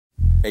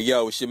Hey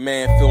yo, it's your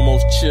man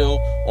Philmos Chill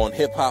on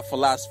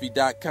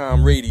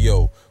hiphopphilosophy.com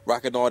radio.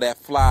 Rocking all that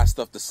fly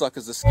stuff the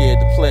suckers are scared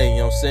to play, you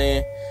know what I'm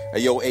saying?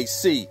 Hey yo,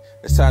 AC,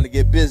 it's time to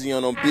get busy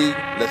on them beat.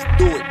 Let's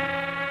do it.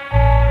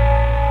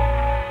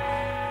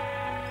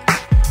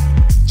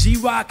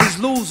 G-Rock is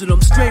losing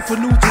them, straight for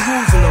New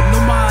Jerusalem. No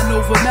mind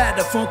over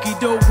matter, funky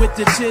dope with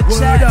the chit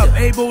chat up.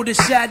 Able to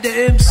shatter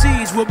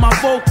MCs with my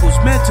vocals.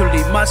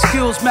 Mentally, my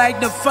skills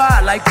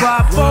magnify like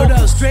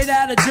bifocals. Straight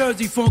out of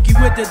Jersey, funky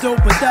with the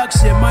dope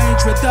production. My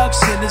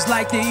introduction is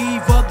like the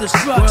eve of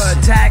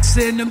destruction.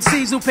 Taxing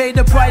MCs who pay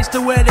the price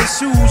to wear their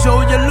shoes. Yo,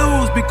 you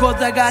lose because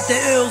I got the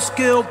ill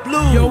skill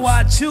blues. Yo,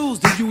 I choose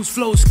to use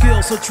flow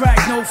skills, so track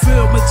no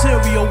field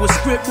material with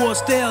script more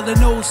stale than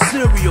no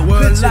cereal.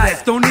 Picture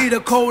life, don't need a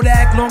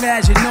Kodak. Long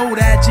as you know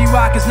that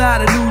G-Rock is not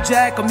a new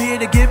jack. I'm here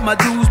to get my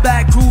dues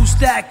back, crew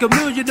stack a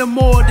million or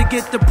more to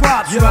get the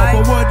props right.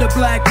 But word the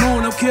Black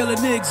Moon, I'm killing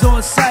niggas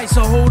on sight. So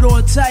hold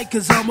on tight,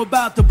 cause I'm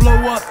about to blow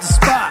up the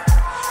spot.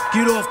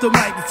 Get off the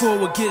mic before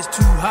it gets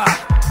too hot.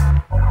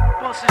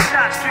 Bust a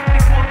shot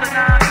strictly for the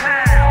 9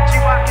 pounds.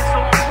 G-Rock is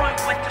on point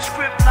with the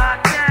script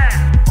locked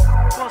down.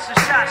 Bust a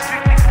shot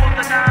strictly for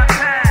the 9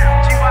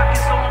 pounds. G-Rock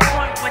is on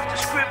point with the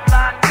script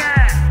locked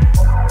down.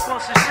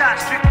 Bust a shot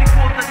strictly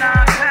for the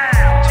 9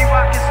 pounds.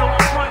 G-Rock is on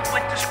point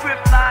with the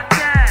script locked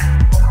down.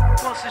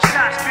 Bust a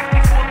shot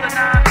strictly for the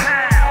 9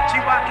 pounds.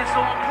 G-Rock is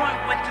on point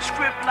with the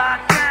script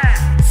locked down.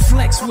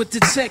 Flex with the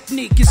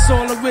technique, it's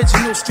all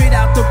original. Straight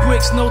out the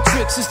bricks, no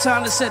tricks. It's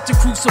time to set the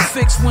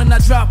crucifix. When I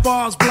drop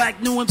bombs, black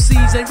new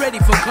MCs ain't ready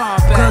for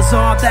combat. Cause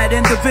I'm that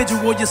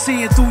individual you're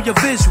seeing through your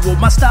visual.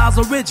 My style's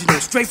original,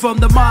 straight from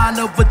the mind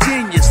of a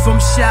genius. From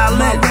Shaolin,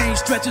 my range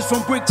stretches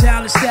from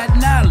Bricktown to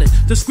Staten Island.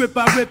 The script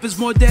I rip is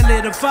more deadly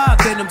than 5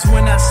 venoms.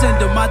 When I send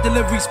them, my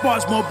delivery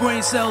sparks more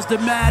brain cells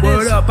than mad.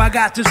 Word up, I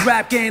got this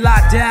rap game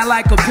locked down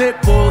like a pit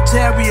bull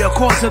terrier.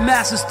 Causing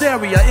mass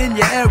hysteria in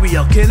your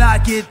area. Can I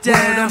get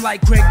down? I'm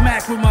like Craig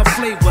Mack with my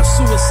flavor.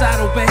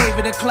 Suicidal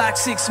behavior, the clock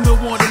 6 mil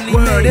wanted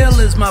word ill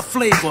is my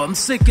flavor. I'm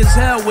sick as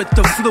hell with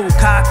the flu.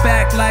 Cock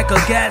back like a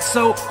gas,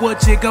 so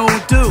what you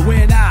gon' do?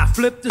 When I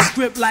flip the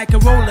script like a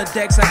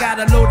Rolodex, I got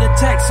a load of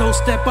text, so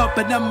step up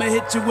and I'ma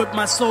hit you with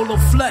my solo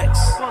flex.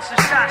 Bust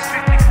a shot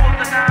strictly for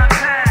the 9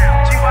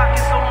 pounds. G-Rock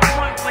is on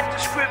point with the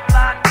script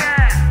locked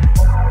down.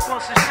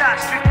 Bust a shot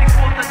strictly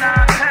for the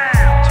 9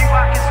 pounds.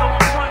 G-Rock is on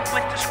point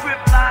with the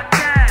script locked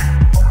down.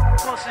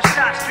 Bust a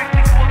shot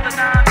strictly for the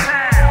 9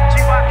 pounds.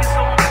 G-Rock is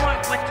on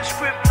point with the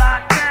script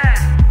locked down.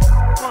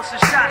 Bust a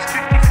shot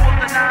strictly for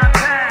the 9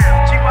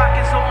 pounds. G-Rock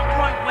is on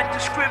point with the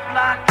script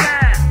locked down.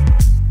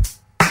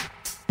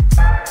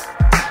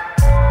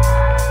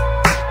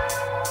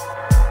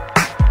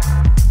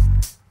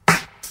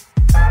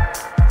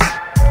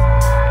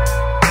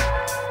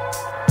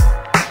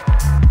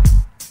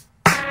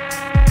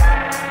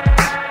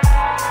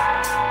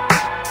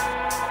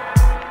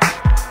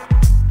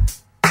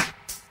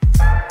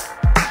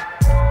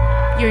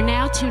 You're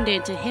now tuned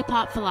in to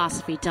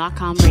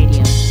hiphopphilosophy.com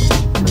radio.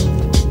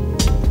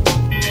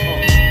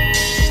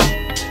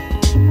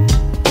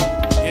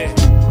 Yeah.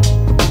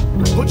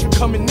 Butcher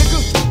coming, nigga.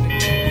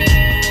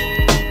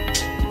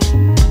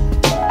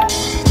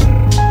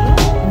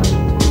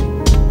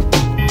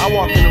 I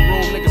walk in the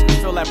room, niggas can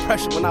feel that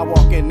pressure when I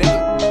walk in,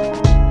 nigga.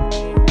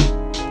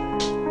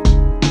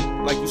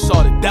 Like you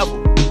saw the devil.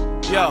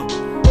 Yo,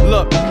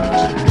 look.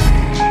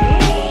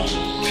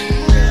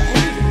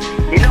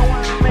 You know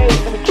why I'm mad?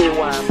 Let me tell you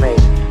why I'm mad.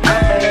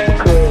 I'm mad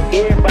because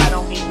everybody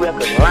on these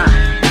records lying.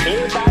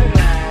 Everybody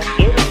lying.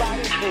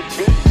 Everybody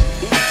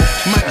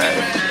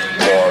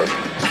more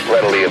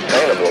readily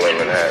obtainable in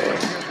Manhattan,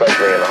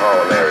 especially in the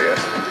Harlem area,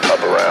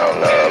 up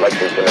around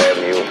Lexington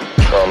Avenue,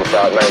 from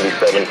about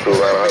 97th to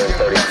around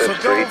 135th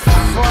Street,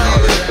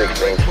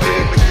 116th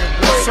Street,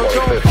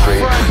 125th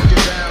Street,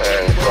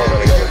 and so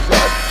many other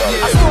spots.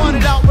 I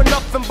started out with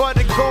nothing but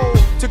a goal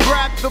to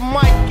grab the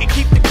mic and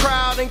keep the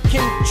crowd in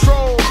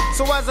control.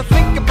 So as I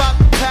think about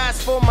the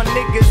past for my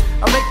niggas,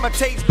 I make my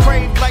taste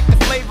crave like the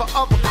flavor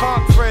of a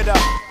comforter.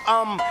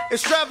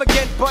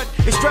 Extravagant but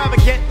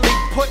extravagantly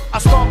put. I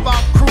stomp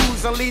out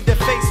crews and leave their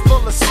face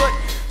full of soot.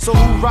 So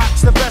who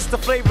rocks the best, the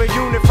flavor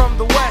unit from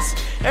the west?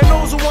 And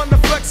those who want to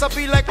flex, I'll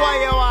be like, why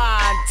you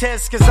on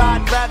test? Cause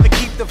I'd rather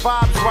keep the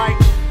vibes right.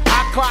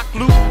 I clock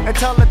loop and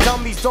tell the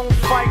dummies don't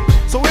fight.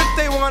 So if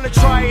they wanna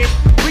try it,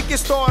 we can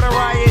start a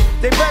riot.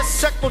 They best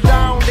settle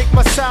down, lick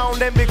my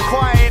sound and be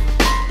quiet.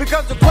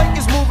 Because the quake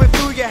is moving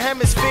through your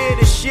hemisphere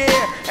this year.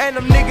 And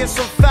them niggas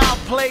some foul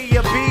play,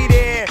 you be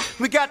there.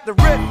 We got the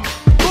rip,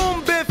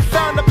 boom biff,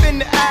 found up in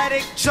the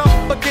attic.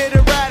 Jump or get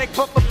erratic,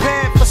 but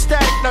prepared for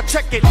static. Now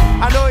check it,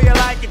 I know you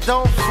like it,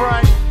 don't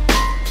front.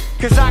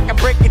 Cause I can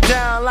break it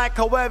down like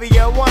however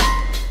you want.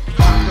 I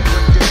can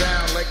break it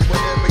down like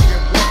whatever you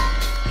want.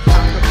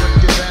 I can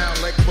break it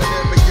down like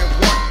whatever you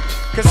want.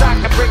 Cause I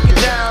can break it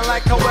down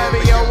like however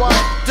you want.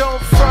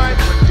 Don't front.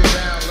 Break it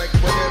down like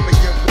whatever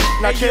you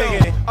want. Now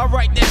kick it. I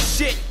write that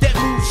shit that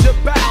moves your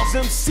bowels.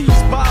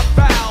 MCs by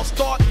vowels,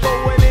 start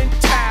throwing in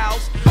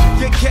towels.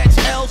 You catch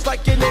L's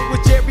like your name was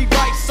Jerry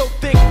Rice. So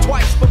think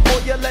twice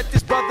before you let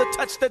this brother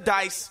touch switch the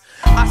dice.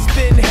 I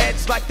spin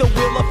heads like the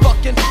wheel of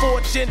fucking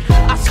fortune.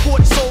 I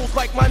scorch souls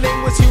like my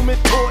name was Human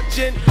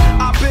Torchin'.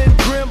 I've been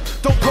grim,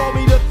 don't call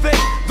me the thing.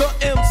 The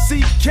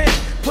MC King,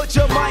 put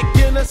your mic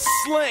in a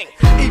sling.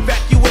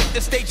 Evacuate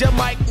the stage, your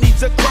mic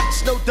needs a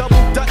clutch. No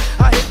double dutch,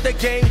 I hit the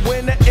game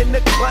winner in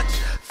the clutch.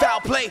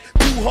 Foul play,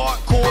 too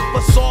hardcore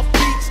for soft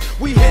beats.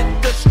 We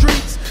hit the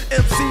streets,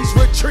 MCs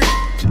retreat.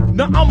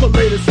 Now I'ma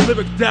lay this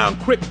lyric down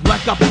quick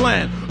like I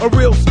planned. A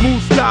real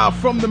smooth style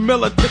from the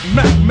militant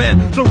Mac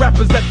man. So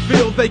rappers that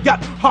feel they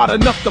got hard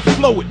enough to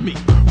flow with me.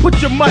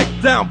 Put your mic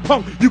down,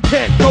 punk, you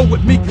can't go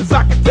with me. Cause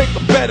I can take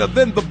them better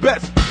than the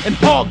best and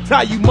hog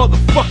tie you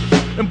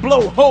motherfuckers and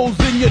blow holes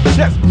in your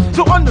chest.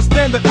 So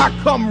understand that I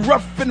come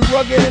rough and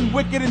rugged and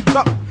wicked and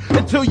tough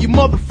until you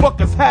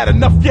motherfuckers had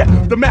enough. Yeah,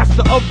 the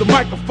master of the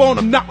microphone,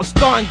 I'm not with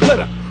star and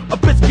glitter. A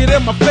bitch get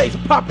in my face,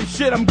 poppin'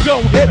 shit, I'm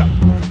gon' hit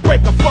her.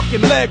 Break a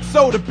fucking leg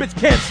so the bitch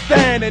can't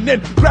stand, and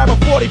then grab a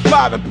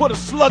 45 and put a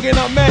slug in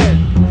her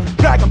man.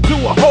 Drag them to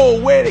a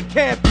hole where they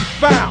can't be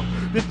found,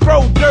 then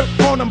throw dirt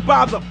on them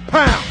by the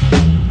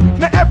pound.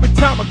 Now every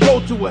time I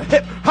go to a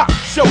hip-hop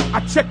show,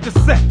 I check the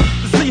set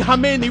to see how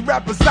many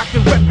rappers I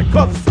can rep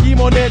because I scheme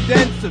on their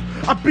dancers.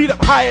 I beat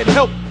up hired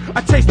help,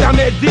 I chase down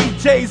their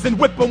DJs and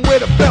whip them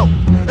with a belt.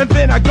 And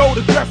then I go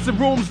to dressing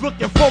rooms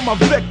looking for my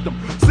victim.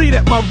 See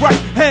that my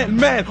right-hand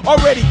man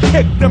already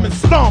kicked him and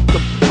stomped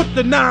him. Put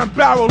the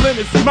 9-barrel in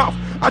his mouth.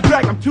 I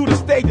drag him to the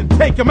stage and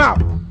take him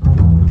out.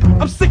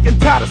 I'm sick and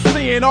tired of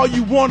seeing all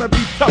you wanna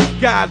be tough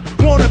guys,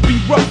 wanna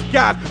be rough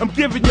guys. I'm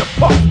giving you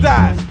puff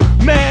thighs.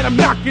 Man, I'm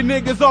knocking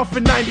niggas off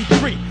in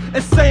 93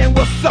 and saying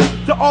what's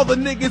up to all the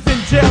niggas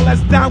in jail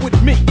that's down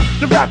with me.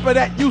 The rapper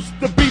that used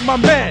to be my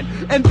man,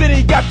 and then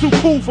he got too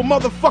cool for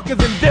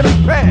motherfuckers in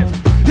denim pants.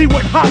 He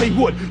went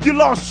Hollywood, you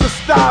lost your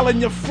style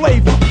and your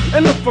flavor,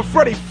 and look for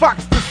Freddie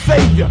Fox to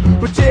save you.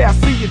 But yeah, I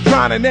see you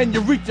drowning and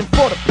you're reaching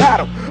for the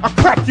paddle. I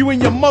crack you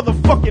in your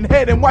motherfucking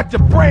head and watch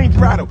your brains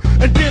rattle,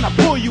 and then I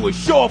pull you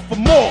ashore for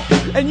more,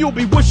 and you'll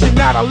be wishing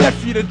that I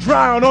left you to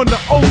drown on the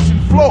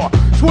ocean floor.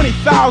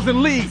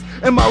 20,000 leagues,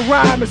 and my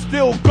rhyme is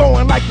still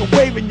going like a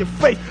wave in your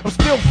face. I'm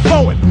still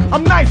flowing.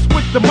 I'm nice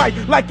with the mic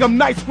like I'm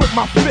nice with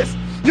my fist.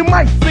 You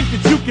might think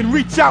that you can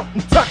reach out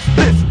and touch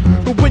this,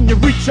 but when you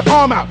reach your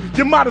arm out,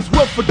 you might as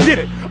well forget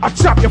it. I'll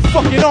chop your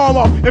fucking arm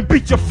off and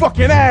beat your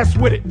fucking ass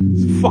with it.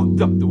 It's fucked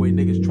up the way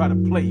niggas try to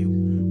play you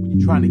when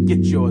you're trying to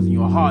get yours and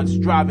you're a hard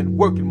striving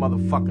working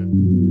motherfucker.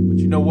 But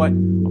you know what?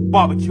 I'm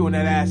barbecuing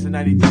that ass in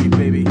 93,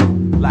 baby.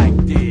 Like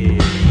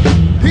this.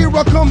 Here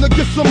I come to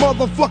get some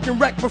motherfucking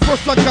wreck, but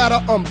first I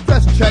gotta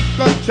test check,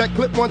 gun check,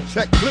 clip one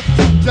check, clip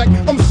two check.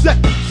 I'm set,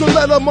 so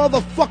let a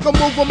motherfucker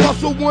move a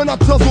muscle. When I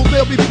tussle,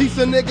 they'll be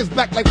piecing niggas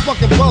back like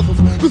fucking puzzles.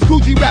 Cause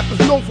Coogee rappers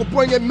known for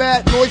bringing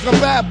mad noise. I'm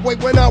bad boy.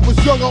 When I was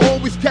young, I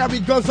always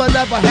carried guns. I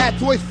never had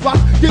toys. Fox,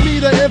 give me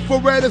the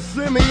infrared and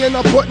see me, and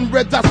I'm putting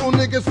red dots on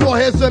niggas'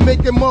 foreheads and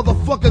making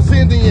motherfuckers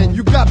Indian.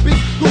 You got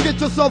beef? Go get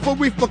yourself a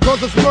reef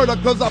because it's murder.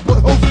 Cause I put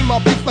holes in my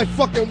beef like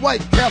fucking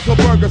White Castle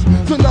burgers.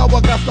 So now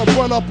I got to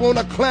run up on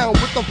a clown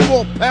with a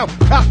 4-pound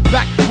cock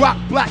back, rock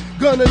black,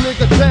 gun a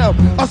nigga down.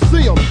 I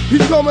see him,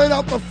 he's coming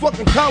out the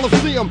fucking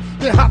Coliseum,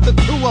 then hop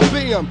into a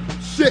BM.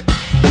 Shit,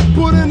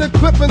 put in the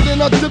clip and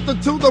then I dipped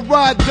into the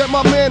ride that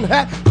my man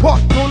had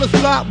parked on the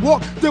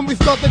sidewalk. Then we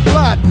start to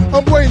glide.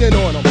 I'm waiting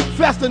on him,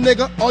 faster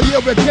nigga. Oh yeah,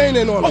 we're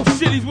gaining on him. Oh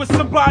shit, he's with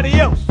somebody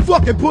else.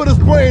 Fucking put his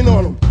brain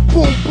on him.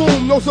 Boom,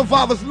 boom, no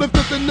survivors.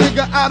 Lifted the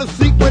nigga out of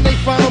seat. When they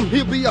find him,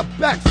 he'll be a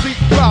backseat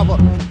driver.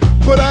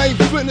 But I ain't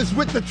finished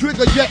with the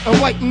trigger yet.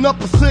 I'm lighting up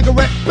a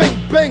cigarette.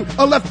 Bang, bang,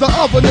 I left the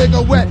other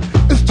nigga wet.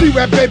 It's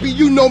G-Rap, baby,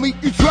 you know me.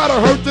 You try to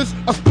hurt this,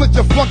 I split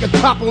your fucking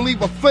top and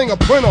leave a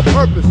fingerprint on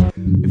purpose.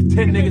 If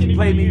 10 niggas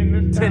play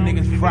me, 10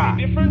 niggas cry.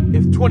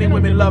 If 20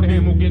 women love me,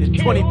 then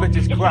 20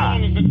 bitches cry.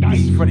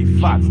 This is Freddie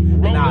Fox,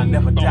 and I'll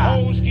never die.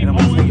 And I'm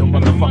gonna tell your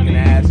motherfucking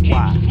ass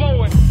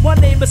why. My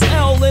name is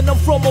L and I'm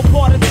from a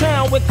part of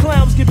town where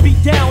clowns get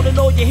beat down and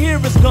all you hear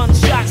is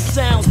gunshot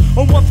sounds.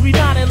 On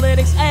 139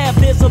 Atlantic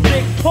Ave there's a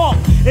big park,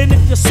 and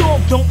if you're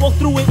soft, don't walk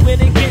through it when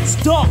it gets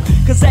dark.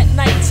 Cause at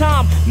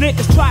nighttime,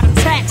 niggas try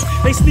to tax.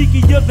 They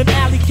sneakier than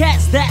alley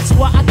cats, that's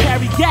why I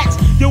carry gats.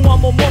 Yo,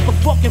 I'm a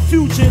motherfucking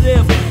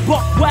fugitive.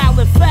 Buck wild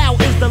and foul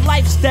is the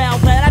lifestyle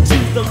that I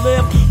choose to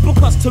live.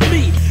 Because to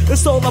me,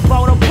 it's all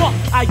about a buck.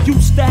 I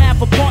used to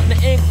have a partner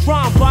in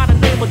crime by the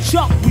name of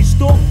Chuck. We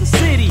stalked the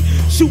city,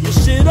 shooting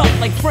shit up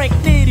like Frank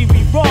Nitty.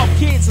 We robbed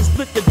kids and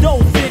split the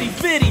dough, fitty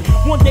fitty.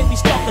 One day we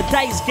start the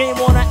dice game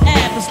on an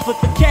app and split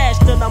the cash,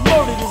 then I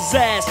murdered his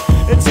ass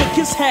and took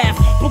his half.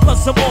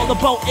 Because I'm all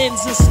about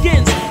ends and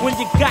skins. When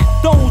you got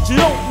those, you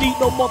don't need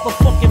no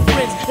motherfucking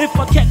friends. If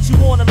I catch you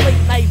on a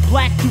late night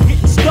black, you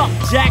getting stuck,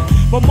 Jack.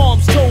 My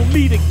mom's told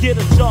me to get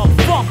a job,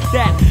 fuck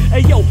that.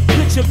 Hey yo,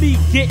 picture me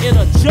getting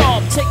a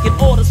job, taking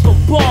orders from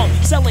Bob,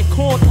 selling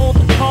corn on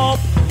the cob.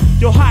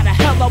 Yo, how the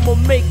hell I'ma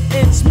make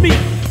ends meet?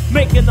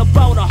 Making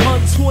about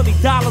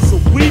 $120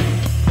 a week.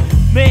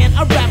 Man,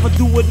 I'd rather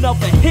do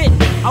another hit.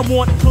 I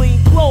want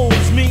clean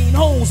clothes, mean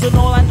hoes, and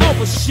all that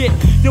other shit.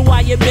 Yo,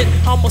 I admit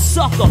I'm a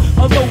sucker,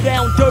 a low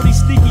down, dirty,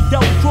 sneaky,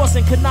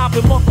 double-crossing,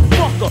 conniving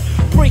motherfucker.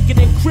 breaking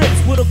in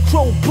cribs with a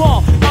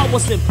crowbar. I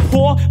wasn't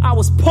poor, I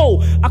was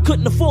poor. I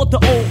couldn't afford the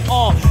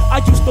OR.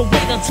 I used to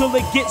wait until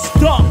it gets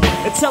dark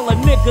and tell a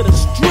nigga to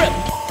strip.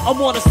 I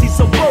wanna see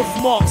some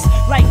birthmarks,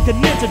 like a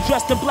ninja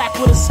dressed in black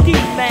with a ski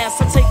mask.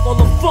 I take all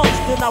the funds,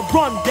 then I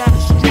run down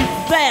the street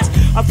fast.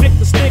 I picked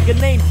this nigga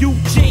named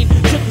Eugene,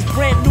 took his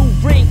brand new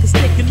ring, cause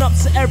sticking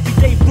up's an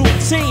everyday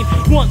routine.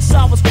 Once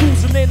I was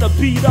cruising in a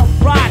beat up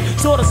ride,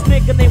 saw this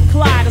nigga named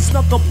Clyde and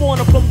snuck up on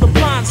him from the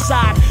blind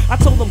side. I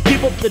told him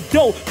give up the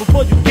dough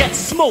before you get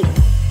smoked.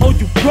 Oh,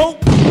 you broke?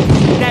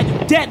 Now you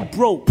dead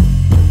broke.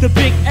 The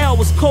big L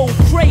was cold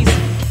crazy.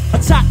 A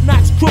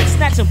top-notch crook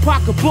snatching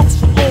pocketbooks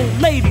from old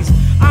ladies.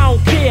 I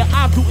don't care,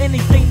 I'll do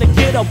anything to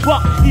get a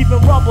buck. Even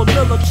rob a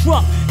Miller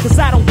truck, cause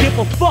I don't give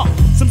a fuck.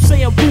 Some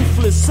say I'm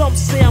ruthless, some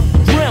say I'm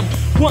grim.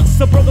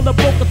 Once a burglar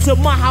broke into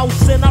my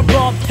house and I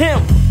robbed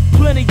him.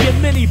 Plenty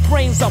of many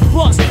brains I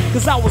bust,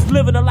 cause I was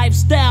living a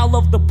lifestyle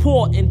of the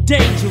poor and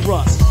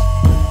dangerous.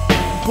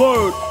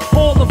 Word,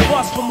 all of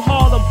us from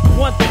Harlem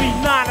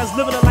 139ers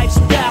living a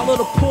lifestyle of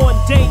the poor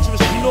and dangerous,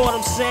 you know what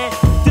I'm saying?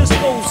 This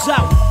goes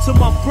out to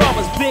my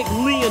brothers Big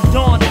Lee and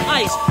Don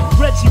Ice,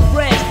 Reggie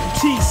Brad,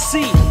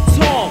 TC,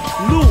 Tom,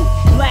 Lou,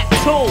 Black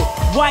Toad,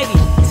 Whitey,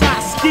 Ty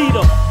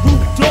Skeeter,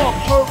 Root Dog,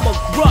 Herb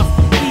McGruff,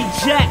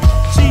 E-Jack,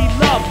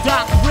 G-Love,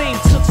 Doc Green,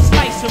 took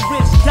Slice and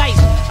Rich Dice.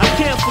 I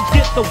can't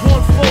forget the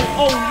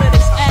 140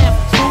 Lennox Ave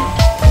crew.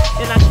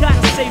 And I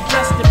gotta say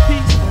rest in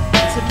peace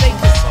to make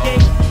this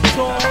game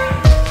tall.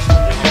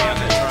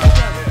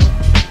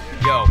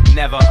 Yo,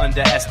 never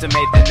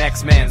underestimate the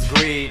next man's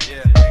greed.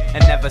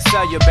 And never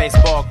sell your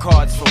baseball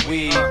cards for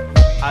weed.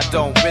 I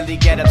don't really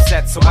get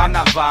upset, so I'm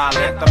not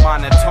violent. The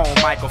monotone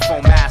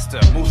microphone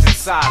master moves in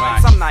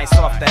silence. I'm nice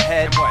off the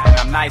head, and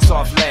I'm nice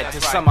off lead.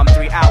 To some I'm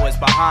 3 hours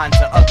behind,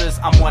 to others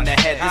I'm 1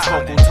 ahead. This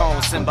vocal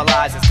tone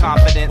symbolizes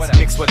confidence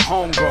mixed with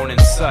homegrown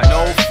and such.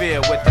 No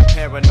fear with the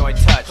paranoid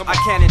touch. I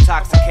can't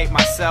intoxicate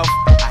myself,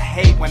 I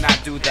hate when I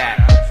do that.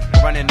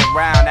 Running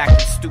around acting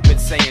stupid,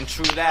 saying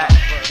true that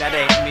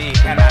ain't me,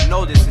 and I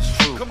know this is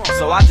true.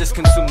 So I just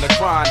consume the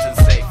crimes and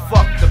say,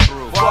 fuck the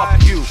brew,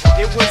 fuck you.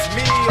 It was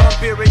me on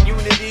Beer and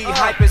Unity,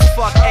 hype as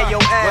fuck,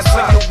 AOS.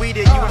 When you weed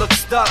it, you look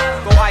stuck.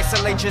 Go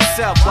isolate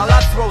yourself while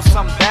I throw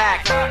some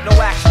back. No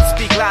action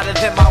speak louder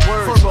than my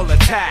words. Verbal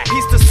attack.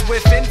 He's the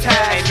swift and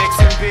tag. Ain't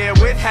mixing beer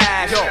with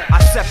hash. Yo,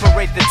 I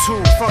separate the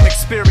two from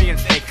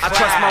experience. I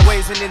trust my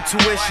ways and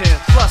intuition,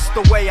 plus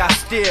the way I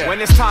steer.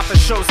 When it's time for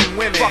shows and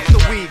women, fuck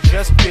the weed,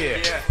 just beer.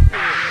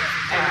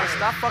 Hey man,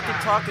 stop fucking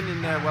talking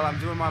in there while I'm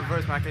doing my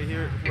verse, man. I can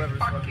hear whoever's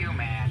fuck you,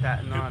 man.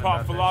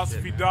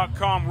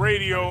 HipHopPhilosophy.com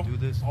radio.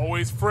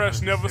 Always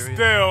fresh, never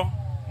stale.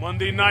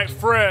 Monday night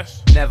fresh.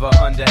 Never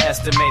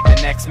underestimate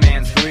the next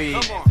man's greed.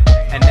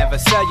 And never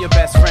sell your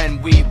best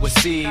friend weed with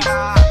seeds.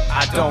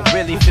 I don't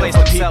really place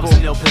themselves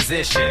in ill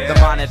position. The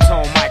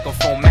monotone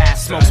microphone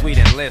mask smokes weed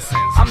and listens.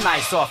 I'm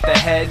nice off the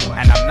head,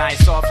 and I'm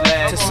nice off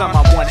lead. To some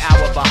I'm 1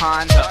 hour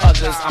behind, to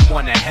others I'm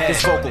 1 ahead.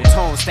 This vocal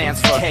tone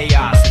stands for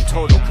chaos and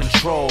total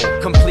control.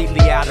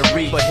 Completely out of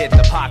reach, but hit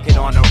the pocket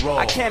on a roll.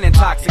 I can't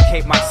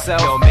intoxicate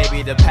myself, yo,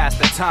 maybe to pass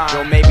the time,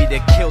 yo, maybe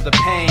to kill the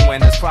pain when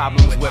there's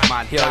problems with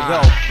my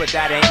yo, but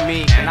that ain't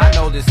me, and I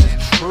know this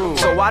is true.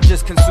 So I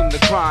just consume the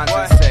crimes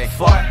and say,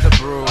 fuck the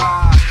brew.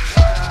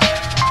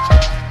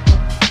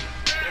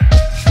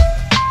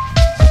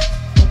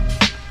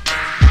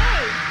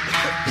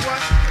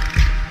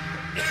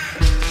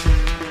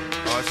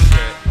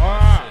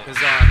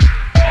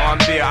 On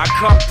beer, I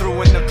come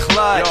through in the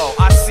clutch. Yo,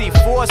 I see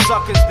 4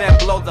 suckers, then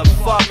blow the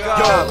fuck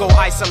up. Yo, go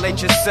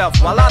isolate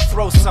yourself while I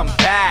throw some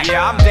back.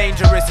 Yeah, I'm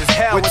dangerous as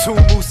hell with 2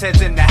 moose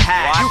heads in the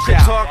hat. You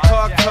can talk.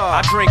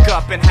 I drink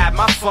up and have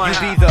my fun. You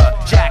be the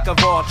jack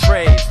of all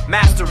trades,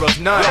 master of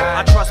none. Yo,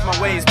 I trust my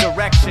ways,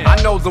 direction.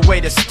 I know the way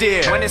to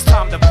steer. When it's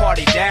time to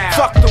party down,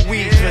 fuck the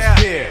weed,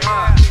 just beer.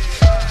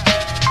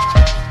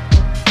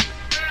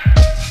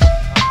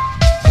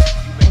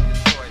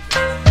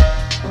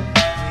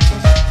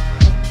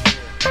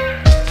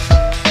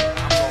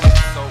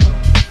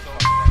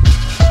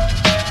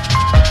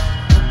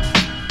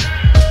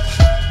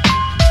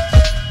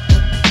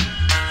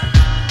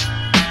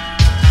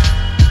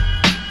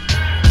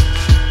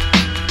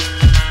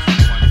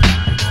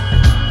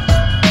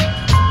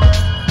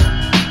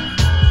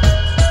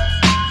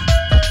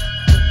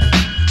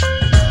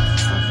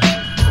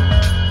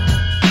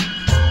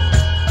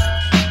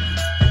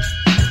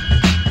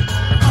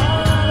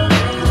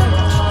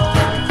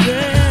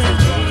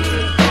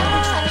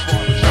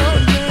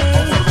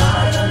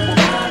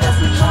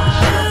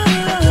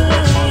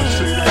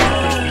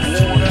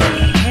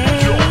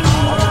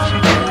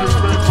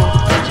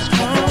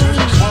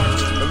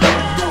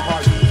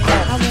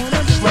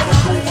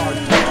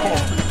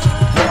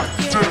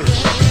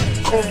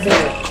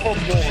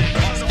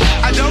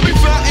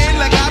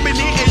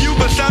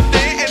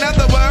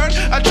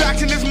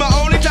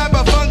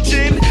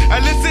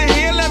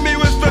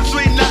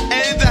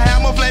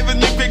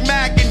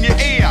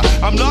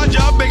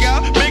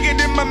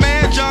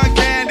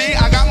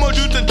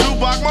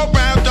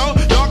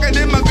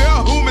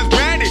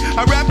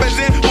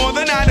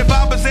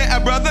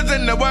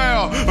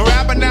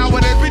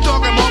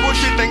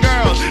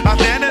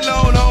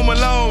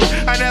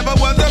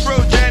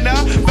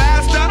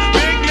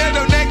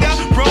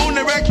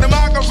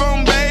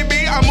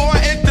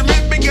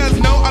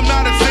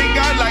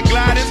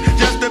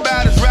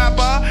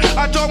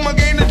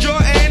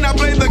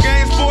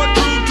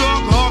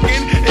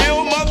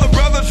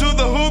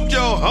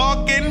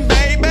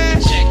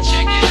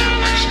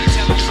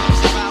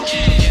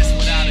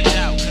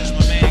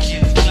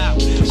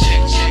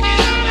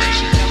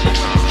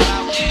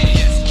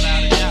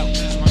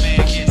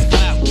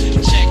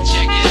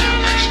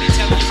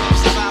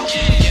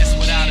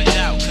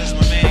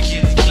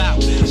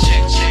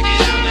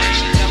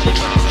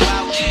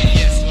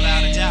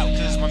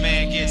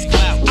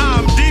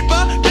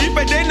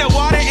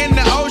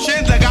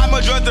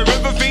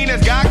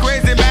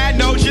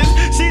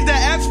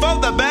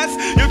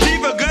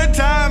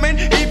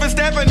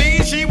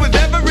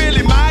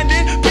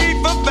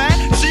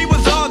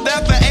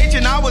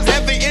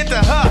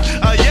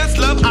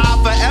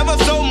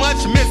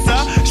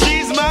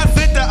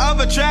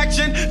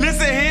 attraction.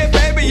 Listen here,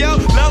 baby, yo,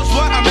 love's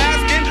what I'm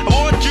asking. I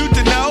want you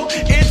to know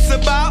it's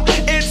about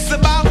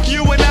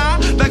you and I.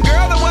 The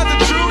girl that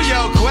wasn't true,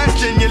 yo,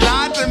 question. You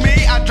lied to me,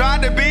 I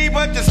tried to be,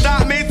 but you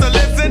stopped me, so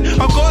listen.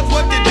 Of course,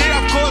 what you did,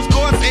 of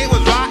course, it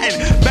was rotten.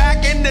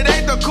 Back in the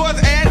day, of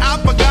course, and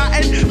I've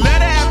forgotten.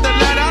 Letter after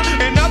letter,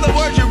 in other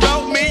words, you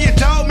wrote me, you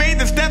told me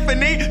that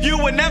Stephanie, you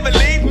would never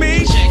leave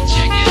me. Check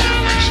it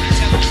out, actually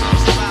tell me what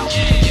it's about.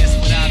 Yes,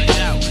 without a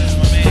doubt, cause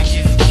my man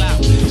gets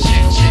clout.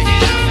 Check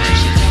it out,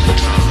 actually tell me what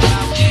it's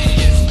about.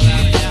 Yes,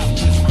 without a doubt,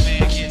 cause my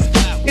man gets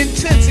clout.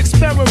 Intense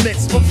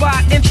experiments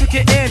provide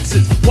intricate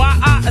answers. Why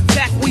I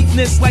attack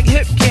weakness like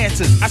hip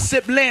cancers. I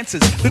sip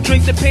lances to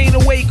drink the pain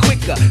away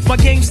quicker. My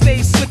game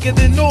stays slicker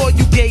than all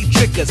you gay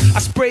trickers. I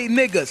spray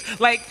niggas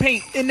like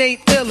paint and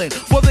ain't illin'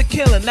 for the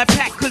killing. I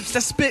pack clips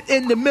that spit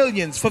in the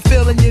millions,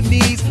 fulfilling your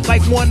needs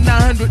like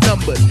 1-900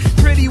 numbers.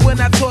 Pretty when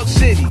I talk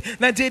shitty.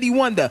 Now did he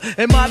wonder,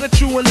 am I the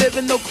true and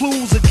living? No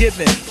clues are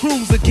given.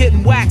 Crews are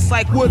getting waxed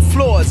like wood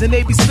floors and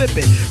they be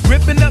slipping.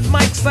 Ripping up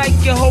mics like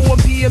your hoe on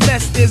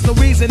PMS. There's no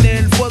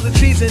reasoning for the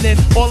treason and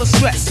all the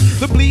stress.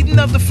 The bleeding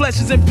of the flesh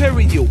is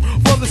imperial.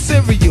 For the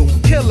serial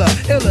killer,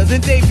 iller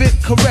than David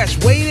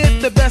Koresh.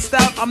 Waited the best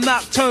out, I'm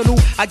nocturnal.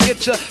 I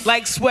get ya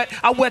like sweat,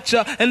 I wet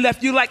ya and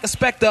left you like a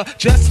specter.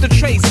 Just a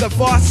trace of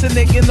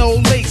arsenic and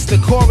old lace. The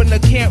coroner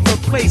can't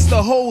replace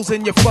the holes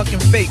in your fucking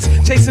face.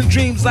 Chasing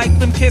dreams like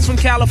them kids from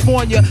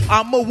California.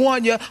 I'ma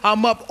warn ya,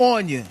 I'm up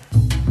on ya.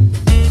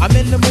 I'm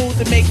in the mood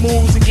to make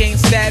moves and gain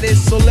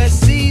status. So let's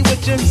see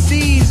which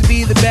MCs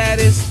be the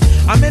baddest.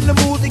 I'm in the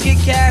mood to get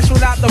cash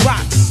without the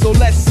rocks. So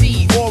let's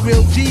see all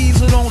real G's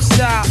who don't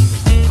stop.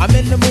 I'm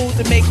in the mood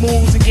to make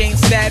moves and gain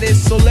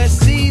status. So let's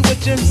see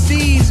which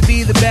MCs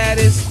be the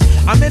baddest.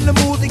 I'm in the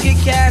mood to get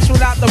cash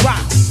without the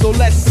rocks. So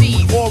let's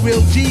see all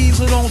real G's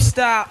who don't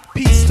stop.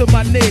 Peace to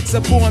my niggas,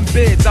 upon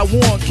bids. I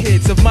warn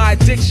kids of my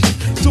addiction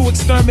to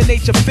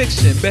exterminate your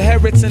fiction.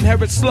 Beherits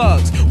inherit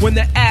slugs when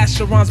the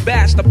Asheron's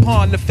bashed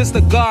upon the fist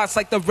of gods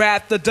like the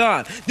wrath of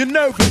dawn. You're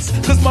nervous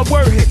cause my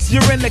word hits.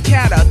 You're in the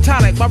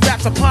catatonic. My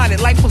raps upon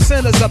it like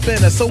placentas up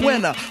in us. So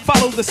winner,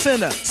 follow the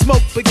sinner.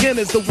 Smoke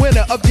beginners, the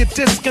winner of your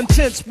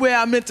discontents. Where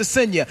I meant to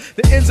send you.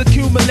 The ends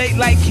accumulate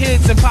like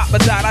kids and Papa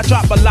Dot. I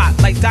drop a lot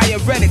like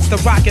diuretics, the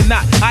rock and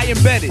not. I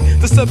embedded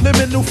the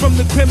subliminal from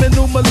the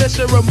criminal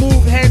militia.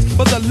 Remove heads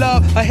for the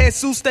love of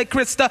Jesus de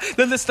Christa.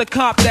 The list of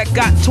comp that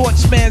got torch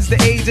spans the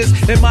ages.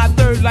 In my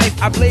third life,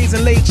 I blaze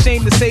and laid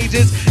shame the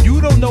sages. You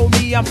don't know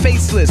me, I'm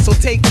faceless. So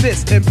take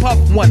this and puff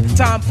one.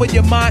 Time for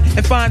your mind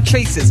and find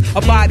traces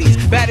of bodies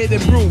battered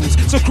and bruised.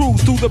 So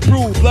cruise through the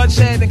brew.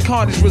 Bloodshed and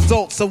carnage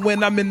results. So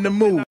when I'm in the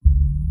mood.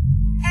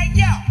 Hey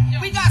yo,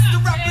 we got to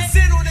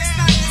represent on this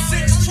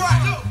 96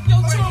 track. Yo,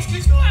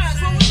 Chomsky's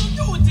fast. What you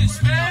do with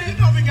this, man? You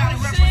know we gotta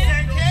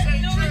represent,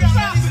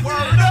 kid.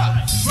 Word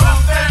up.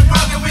 Rough and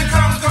rugged, we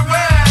come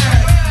correct.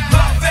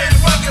 Rough and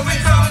rugged, we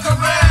come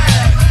correct.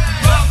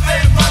 Rough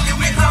and rugged,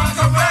 we come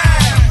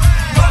correct.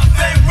 Rough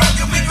and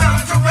rugged, we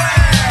come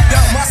correct. Yo,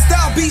 my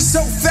style be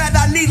so fat,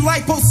 I need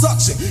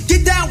liposuction.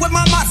 Get down with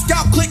my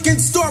Moscow click and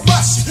start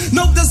rushing.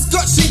 No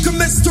discussion,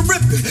 commence to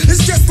rip it.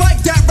 It's just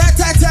like that,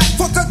 rat-tat-tat,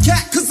 fuck a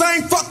cat, cause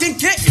I ain't fucking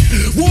kidding.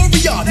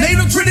 Warrior,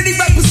 native Trinity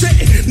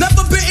representing.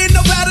 Never bitten,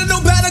 no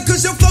batter,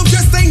 cause your flow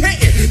just ain't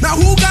hitting. Now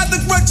who got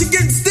the grudge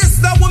against this?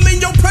 Now I'm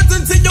in your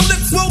presence and your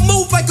lips will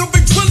move like a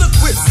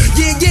ventriloquist.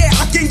 Yeah,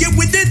 I can get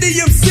within the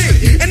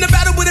MC. In the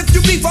battle with a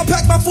few beef, I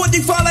pack my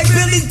 45 like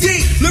Billy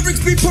D.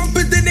 Lyrics be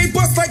pumping, then they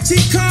bust like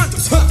cheap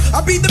condoms. I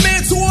be the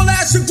man to all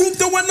action group,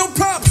 there ain't no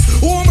problems.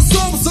 Or I'm a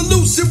solve a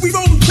solution, we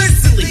roll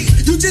implicitly.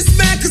 You just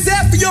mad cause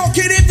half of y'all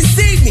can't even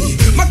see me.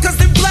 My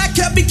cousin Black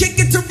had me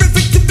kicking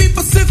terrific to be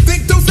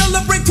Pacific. Don't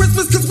celebrate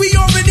Christmas cause we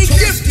already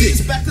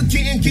gifted. Back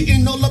again,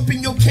 getting all up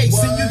in your case.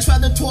 And you try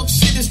to talk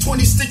shit, it's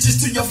 20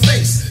 stitches to your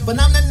face. But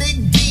I'm the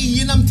Nick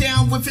D and I'm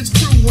down with his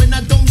crew. And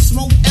I don't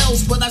smoke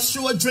L's, but I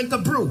sure drink a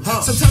brew.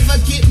 Sometimes I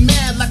get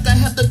mad like I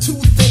have the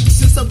toothache.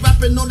 Since I'm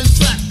rapping on this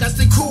track, I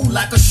stay cool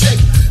like a shake.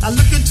 I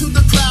look into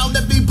the crowd,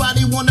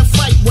 everybody wanna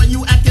fight. When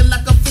you acting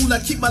like a fool, I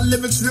keep my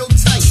lyrics real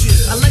tight.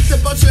 I like to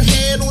bounce your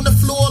head on the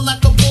floor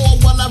like a ball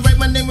while I write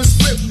my name in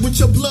script with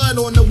your blood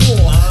on the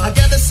wall. I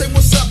gotta say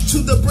what's up to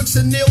the bricks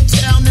in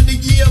Town in the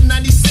year of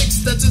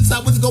 96. That's just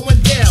how it's going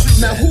down.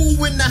 Now who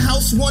in the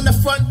house wanna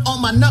front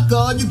on my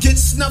knuckle? You get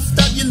snuffed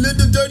out, you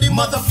little dirty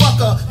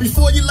motherfucker.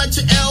 Before you light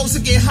your L's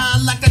and get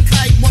high like a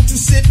kite, won't you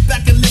sit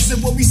back and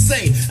listen what we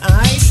say?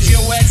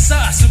 Yo,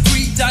 XI,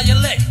 agreed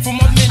dialect from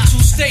my mental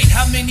state.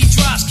 How many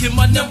drops can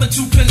my number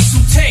 2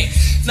 pencil take?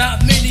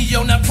 Not many,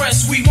 yo, now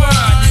press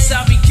rewind. As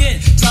I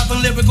begin,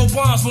 dropping lyrical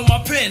bombs with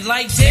my pen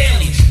like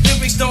daily.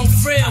 Lyrics don't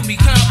frail me,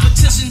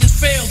 competition is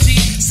fail, G.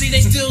 See,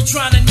 they still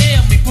trying to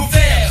nail me,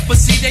 prevail. But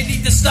see, they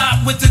need to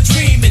stop with the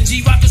dreaming.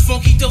 G-Rock is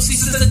funky, dosey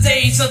since the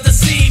days of the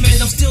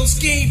seaman. I'm still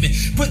scheming,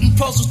 putting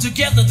puzzles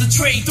together to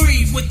trade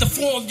 3 with the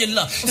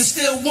formula. And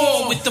still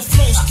warm with the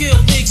flow skill.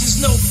 Niggas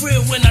is no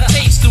frill when I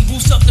taste them.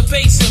 Boost up the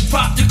bass and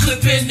pop the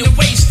clip in and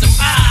waste them.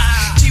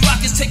 G-Rock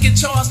pockets taking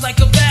charge like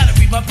a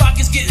battery. My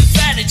pockets getting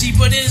fatter, G,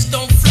 but ends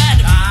don't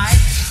flatter me.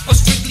 I'm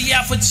strictly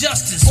out for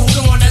justice. Hold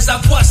on as I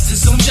bust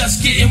this. I'm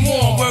just getting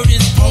warm. Word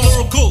is born.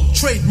 Lyrical,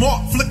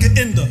 trademark, flicker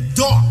in the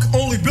dark.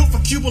 Only built for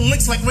Cuban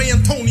links like Ray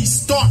and Tony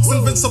Stark's.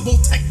 Invincible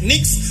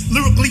techniques.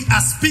 Lyrically, I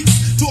speak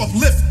to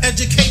uplift,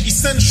 educate,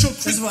 essential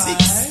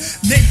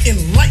critiques. Name in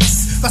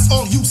lights, that's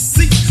all you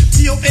see.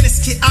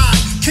 T-O-N-S-K-I,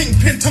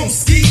 Kingpin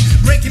Tonski.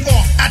 Breaking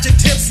off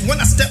adjectives when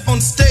I step on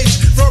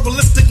stage.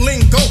 Verbalistic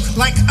lingo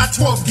like a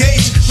 12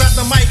 gauge. Grab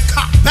the mic,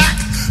 cock back.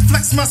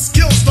 Flex my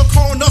skills, the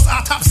coroner's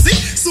autopsy.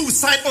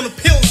 Suicide on the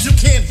pills, you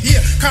can't hear,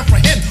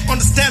 comprehend,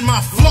 understand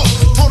my flow.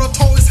 Toe to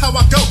toe is how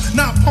I go,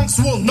 now punks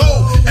will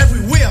know.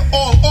 Everywhere,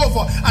 all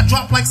over, I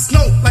drop like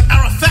snow. Like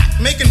Arafat,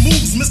 making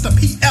moves, Mr.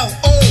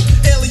 P.L.O.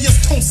 Alias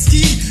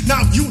Tonski,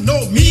 now you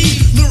know me.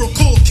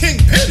 Lyrical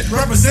Kingpin,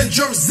 represent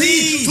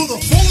Jersey to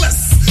the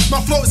fullest. My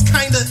flow is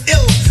kinda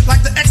ill,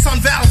 like the Exxon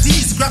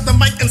Valdez. Grab the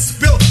mic and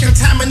spill,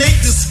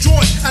 contaminate,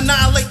 destroy,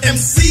 annihilate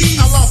MC.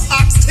 I love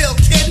Oxtail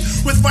Kid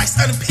with rice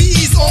and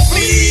peas. Oh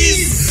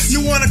please,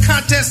 you wanna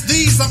contest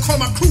these? I'll call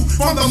my crew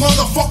from the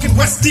motherfucking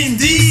West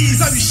Indies.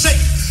 Let me shake,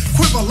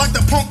 quiver like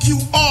the punk you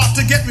are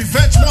to get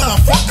revenge,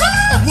 motherfucker.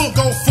 I will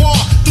go far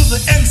to the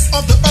ends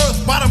of the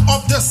earth, bottom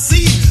of the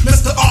sea.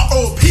 Mr.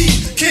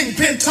 R.O.P.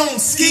 Kingpin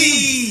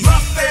Tonski.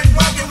 Rough and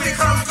rugged, we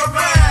come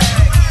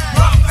correct.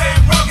 Rough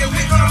and rugged,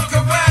 we come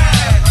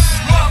correct.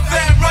 Rough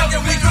and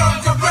rugged, we come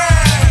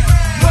correct.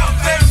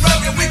 Rough and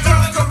rugged, we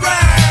come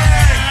correct.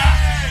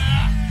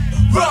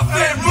 Rough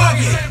and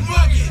rugged.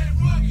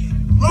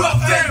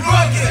 Rough and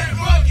rugged.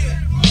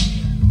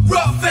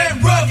 Rough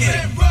and rugged.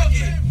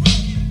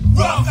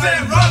 Rough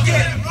and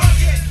rugged.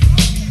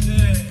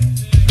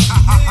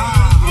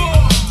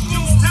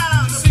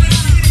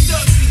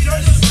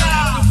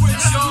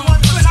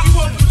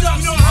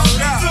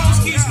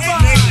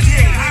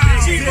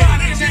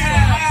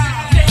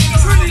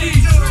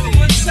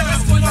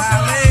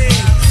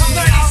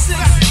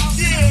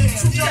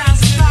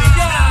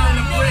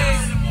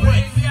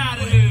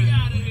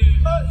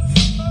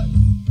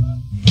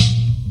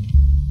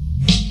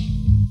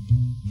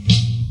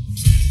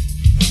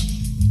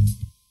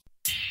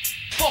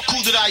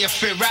 I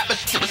fear rappers.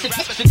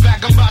 Sit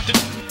back, I'm about to.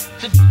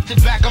 Sit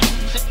back,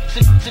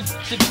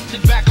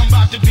 sit back, I'm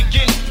about to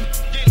begin.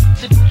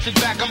 Sit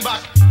back, I'm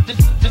about.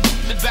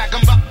 Sit back,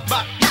 I'm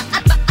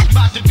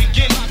about to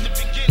begin.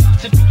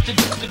 Sit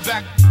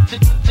back,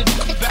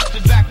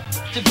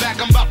 sit back,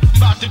 I'm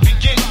about to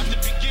begin.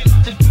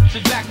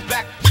 Sit back,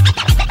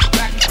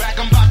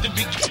 I'm about to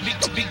begin.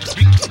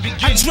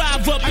 I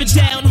drive up and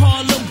down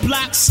Harlem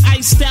blocks,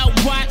 iced out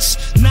watch,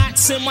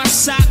 knots in my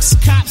socks.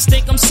 Cops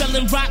think I'm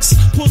selling rocks,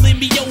 pulling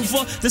me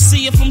over to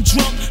see if I'm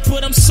drunk,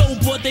 but I'm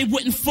sober. They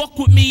wouldn't fuck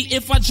with me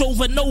if I drove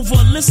a Nova.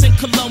 Listen,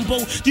 Columbo,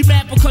 you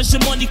mad because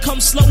your money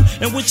comes slow,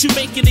 and what you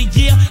make in a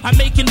year, I'm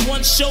making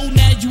one show.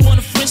 Now you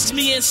wanna frisk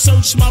me and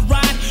search my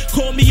ride,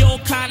 call me all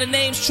kind of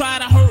names, try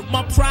to hurt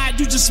my pride.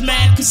 You just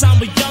mad cause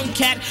I'm a young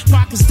cat,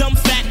 pockets dumb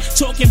fat,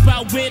 talking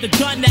about where the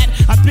gun at.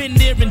 I've been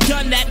there and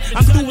done that,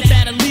 I'm through with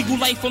that illegal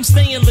life, I'm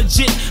staying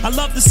legit. I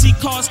love to see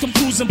cars come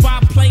cruising by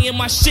playing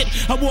my shit.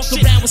 I walk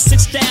around with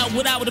 6 style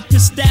without a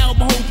pistol,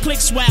 my whole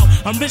clique's wow.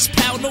 I'm rich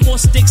pal, no more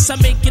sticks,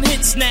 I'm making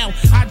hits now.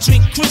 I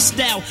drink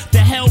Cristal, the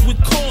hell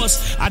with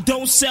cause. I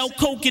don't sell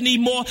coke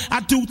anymore,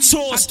 I do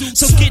tours.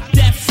 So get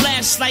that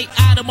flashlight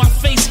out of my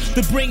face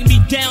to bring me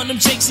down. Them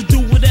jakes will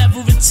do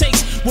whatever it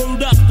takes.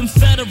 Word up, them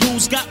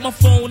federals got my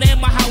phone and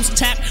my house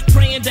tapped,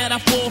 praying that I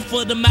fall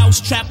for the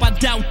mousetrap. I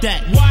doubt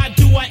that. Why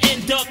do I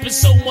end up in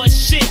so much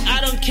shit?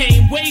 I done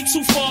came way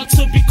too far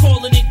to be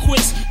calling it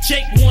quits.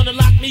 Jake wanna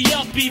lock me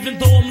up even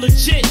though I'm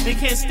legit. They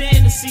can't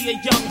stand to see a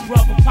young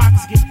brother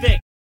pockets get thick.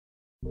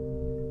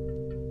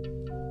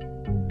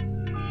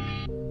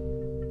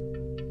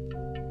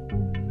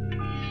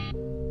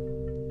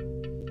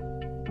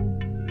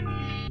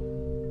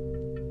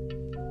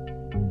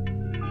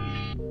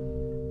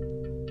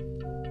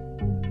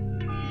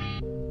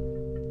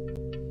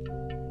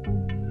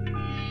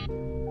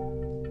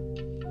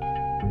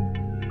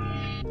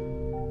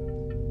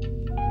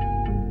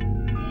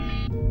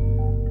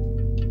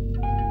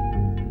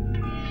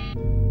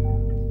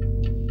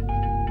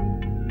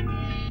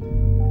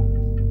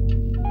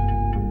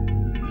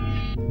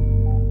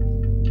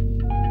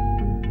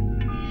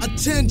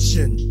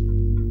 Attention,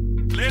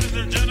 ladies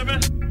and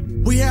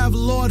gentlemen, we have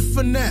Lord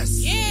Finesse.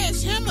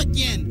 Yes, him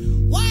again.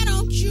 Why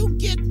don't you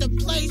get the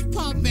place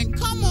pumping?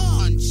 Come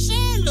on, say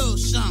a little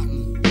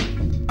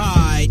something.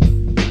 Alright,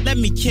 let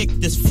me kick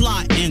this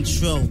fly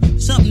intro.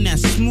 Something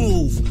that's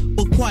smooth,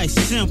 but quite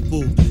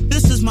simple.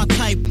 This is my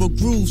type of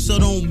groove, so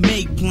don't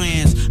make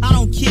plans. I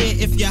don't care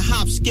if you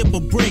hop, skip,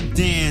 or break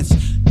dance.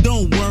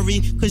 Don't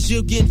worry, cause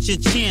you'll get your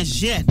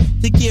chance yet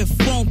to get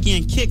funky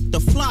and kick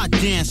the fly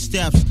dance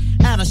steps.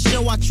 At a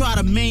show, I try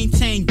to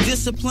maintain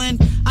discipline.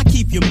 I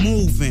keep you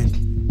moving,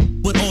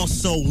 but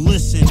also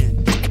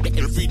listening.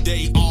 Every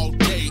day, all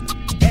day,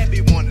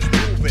 everyone is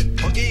moving,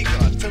 or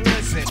eager to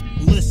listen.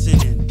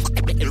 Listening.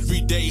 Every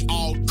day,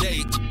 all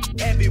day,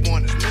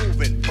 everyone is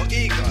moving, or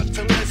eager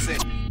to listen.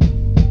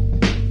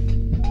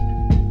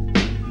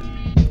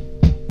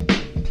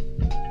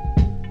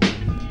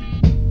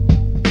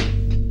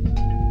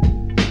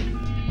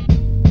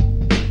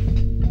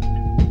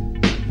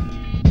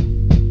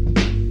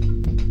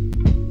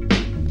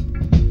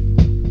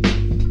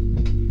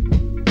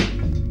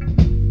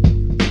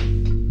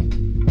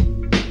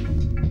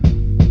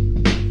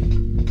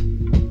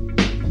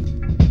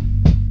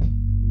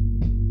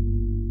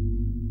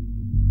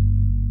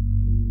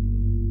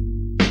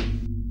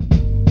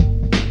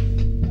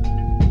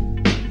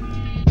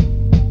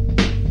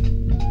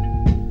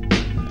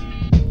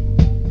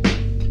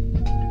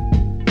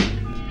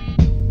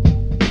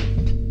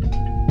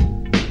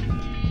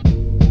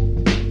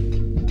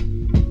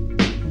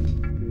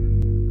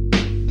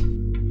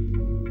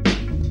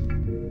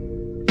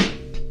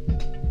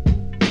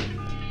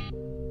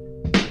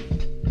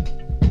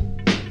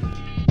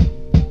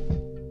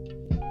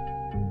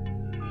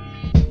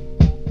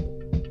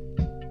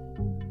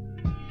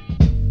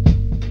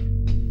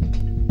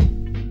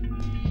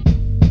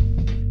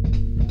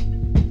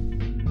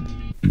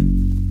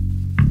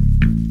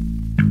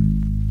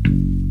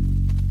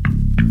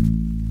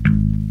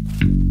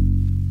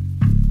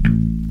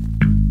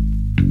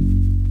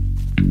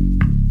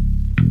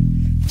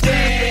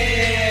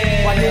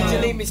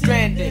 leave me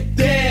stranded?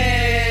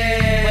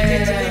 Damn. Why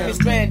did you leave me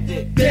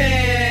stranded?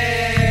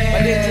 Damn.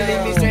 Why did you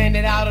leave me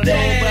stranded out of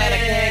nowhere? But I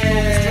can't go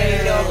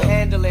straight up and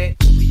handle it.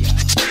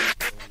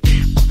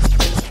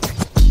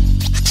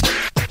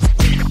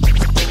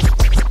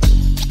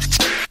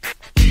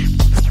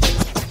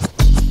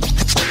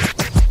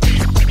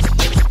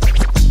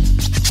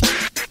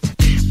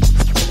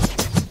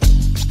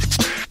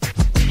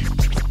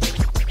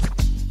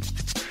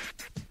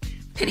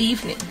 Good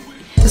evening.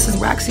 This is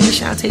Roxy and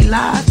Shantae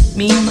live.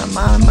 Me, my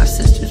mom, my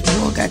sisters,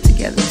 we all got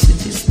together to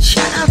just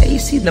shout out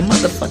AC, the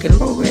motherfucking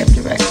low rap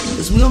director.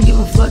 Because we don't give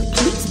a fuck.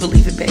 Please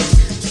believe it, baby.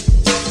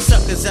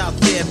 Suckers out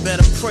there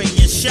better pray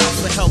and shout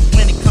for help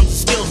when it comes to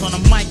skills on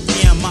the mic.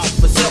 Yeah, I'm out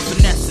for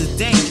self-finesse is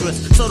dangerous.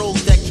 So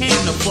those that came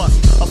to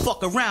bust or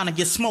fuck around and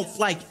get smoked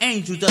like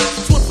angels.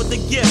 Just swift with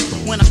the gift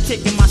when I'm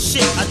kicking my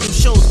shit. I do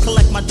shows,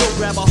 collect my dough,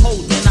 grab a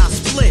hold, then I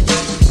split.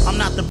 I'm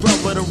not the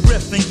brother to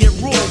riff and get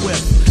raw with.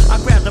 I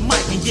grab the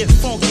mic and get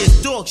funky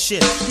as dog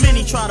shit.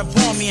 Many try to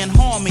bomb me and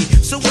harm me.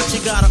 So what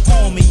you gotta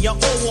on me? Y'all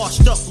all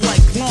washed up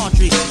like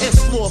laundry.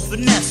 It's Lord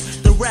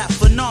Finesse, the rap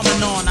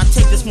phenomenon. I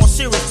take this more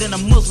serious than a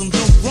Muslim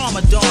do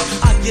Ramadan.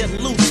 I get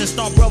loose and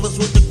start brothers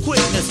with the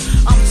quickness.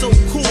 I'm so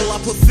cool, I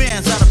put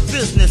fans out of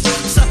business.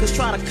 Suckers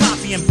try to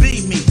copy and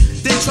beat me,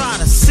 then try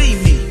to see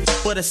me.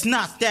 But it's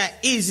not that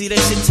easy, they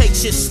should take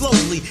shit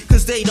slowly.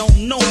 Cause they don't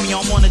know me,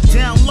 I'm on a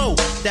down low.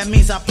 That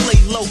means I play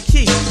low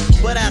key.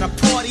 But at a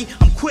party,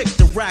 I'm quick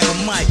to rag a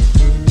mic.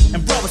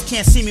 And brothers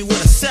can't see me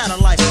with a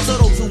satellite. So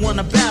those who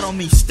wanna battle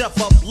me, step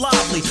up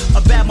lively.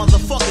 A bad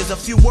motherfucker's a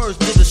few words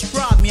to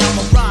describe me. I'm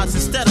a rise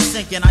instead of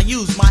sinking, I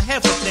use my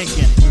head for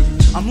thinking.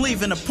 I'm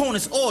leaving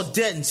opponents all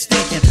dead and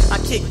stinking. I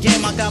kick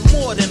game, I got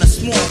more than a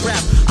small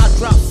rap. I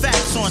drop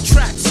facts on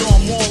tracks, so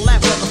I'm all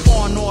lap, whether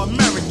foreign or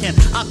American.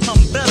 I come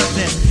better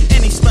than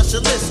any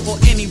specialist or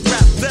any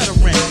rap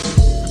veteran.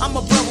 I'm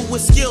a brother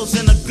with skills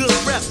and a good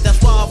rep. That's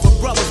why other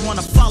brothers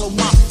wanna follow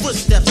my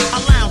footsteps. I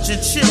lounge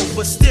and chill,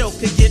 but still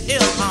could get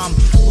ill. I'm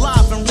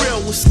live and real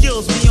with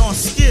skills beyond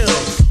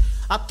skills.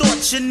 I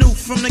thought you knew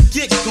from the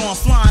get-go, I'm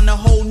flying the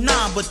whole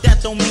nine, but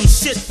that don't mean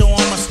shit though.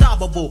 I'm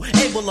unstoppable,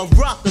 able to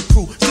rock the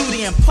crew, do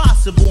the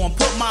impossible, and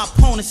put my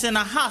opponents in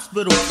a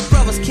hospital.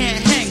 Brothers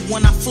can't hang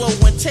when I flow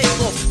and take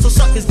off, so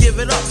suckers give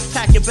it up,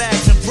 pack your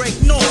bags and break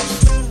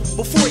north.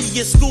 Before you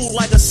get schooled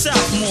like a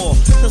sophomore,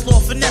 cause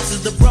Lord Finesse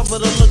is the brother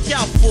to look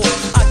out for.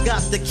 I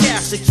got the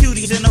cash, the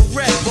cuties, and the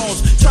red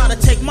bones. Try to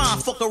take mine,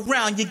 fuck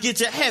around, you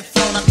get your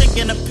headphone. I think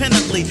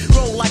independently,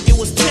 roll like it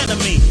was 10 of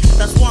me.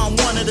 That's why I'm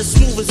one of the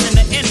smoothest in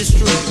the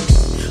industry.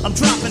 I'm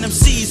dropping them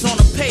C's on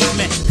the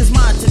pavement, cause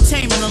my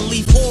entertainment will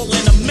leave all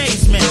in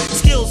amazement.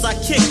 Skills I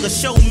kick to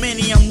show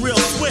many I'm real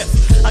swift.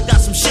 I got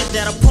some shit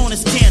that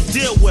opponents can't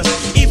deal with.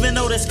 Even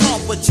though there's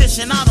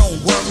competition, I don't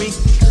worry.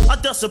 I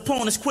dust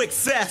opponents quick,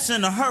 fast,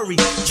 in a hurry.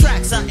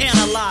 Tracks I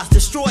analyze,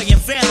 destroy and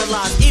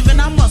vandalize. Even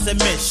I must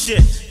admit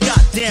shit,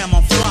 goddamn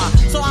I'm fly.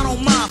 So I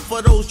don't mind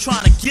for those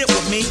trying to get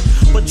with me,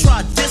 but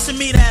try dissing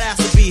me, that has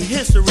to be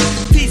history.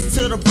 Peace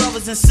to the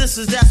brothers and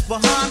sisters that's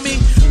behind me.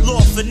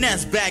 Lord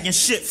Finesse bagging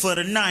shit for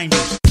the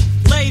 90s.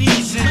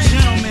 Ladies and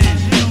gentlemen,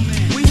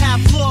 we have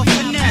Lord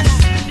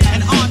Finesse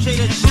and Andre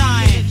the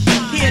Giant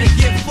here to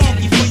get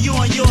funky for you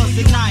and yours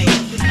tonight.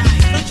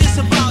 So just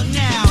about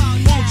now,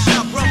 won't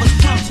y'all brothers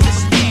come to the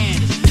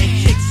stand and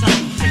kick some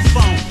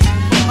funk?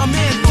 A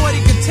man thought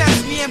he could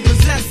test me and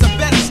possess a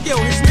better skill.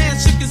 His man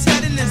shook his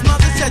head and his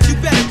mother said, you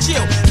better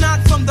chill.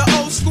 Not from the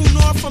old school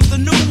nor from the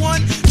new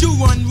one. Do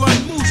run,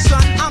 move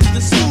son, I'm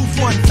the smooth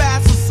one.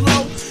 Fast or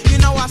slow,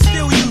 you know I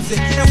still use it.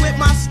 And with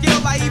my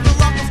skill I even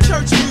rock with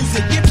church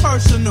music. Get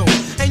personal,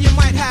 and you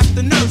might have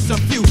to nurse a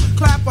few.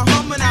 Clap or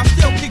hum and I'll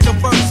still kick a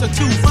verse or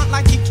two. Front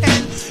like you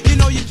can, you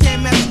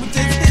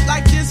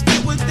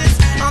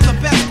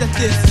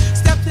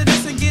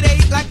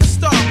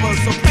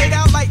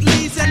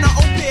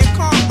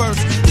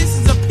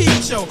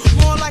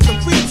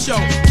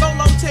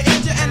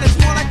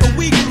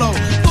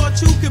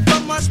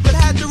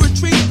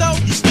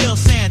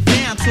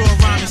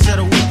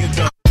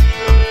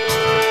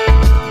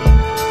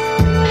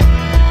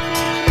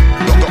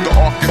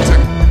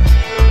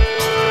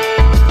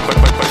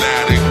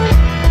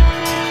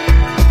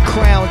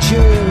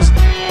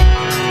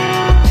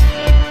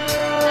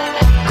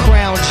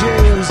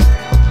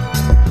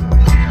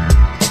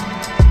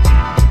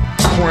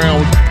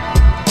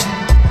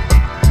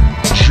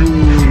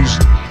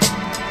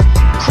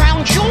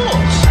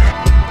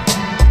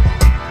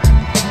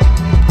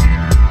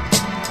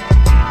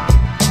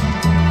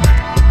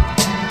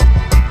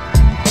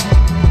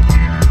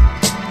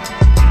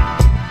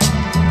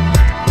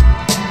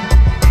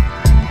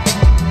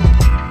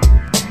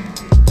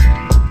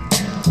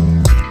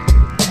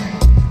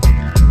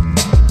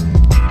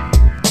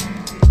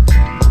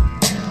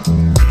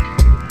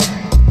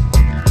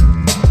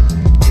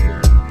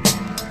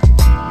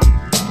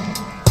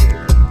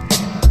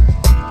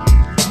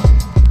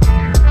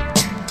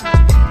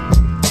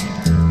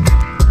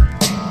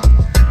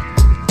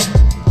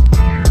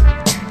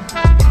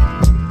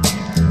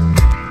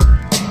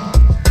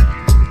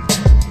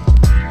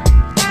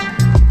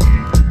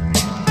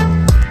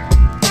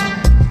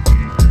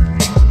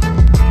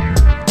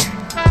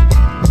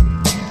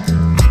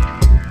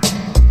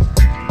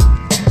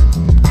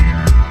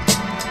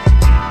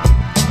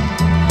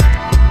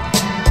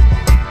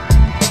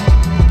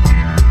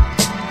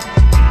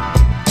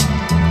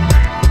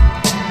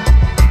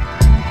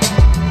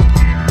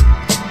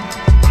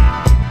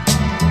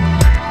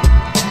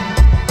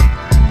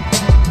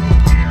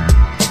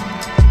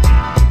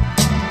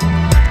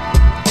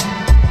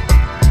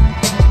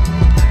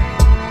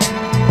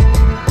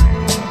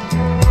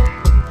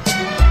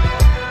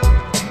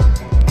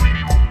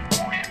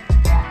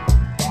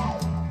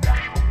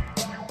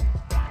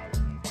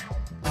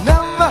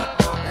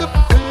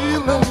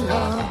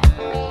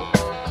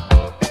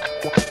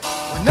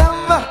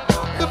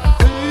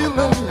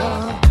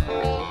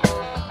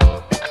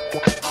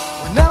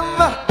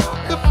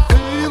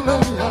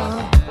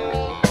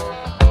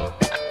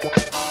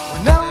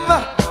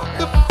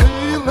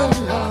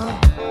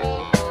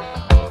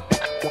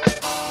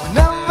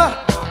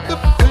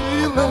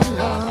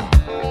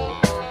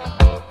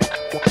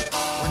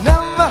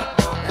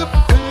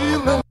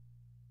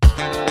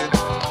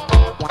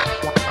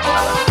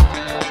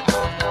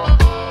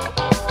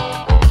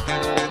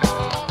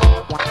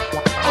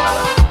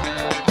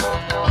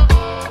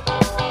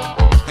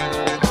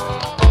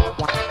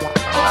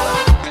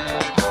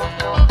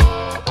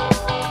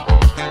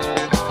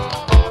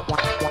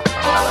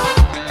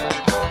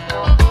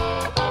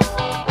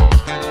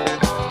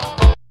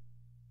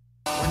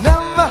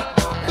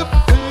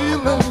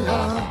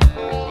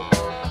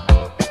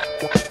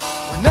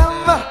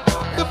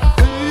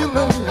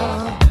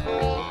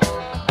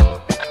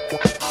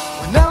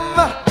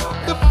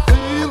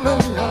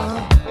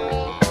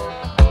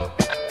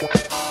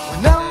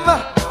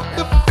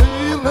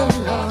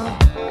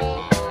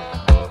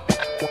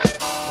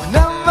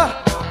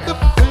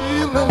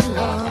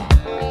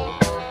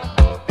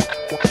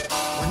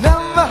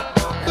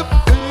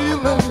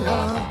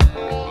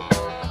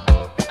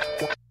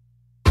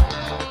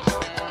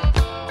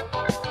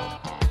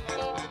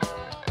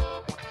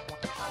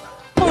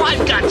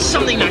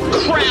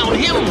crown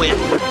him with.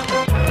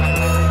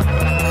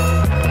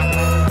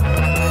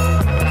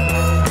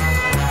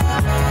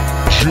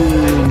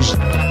 Jules.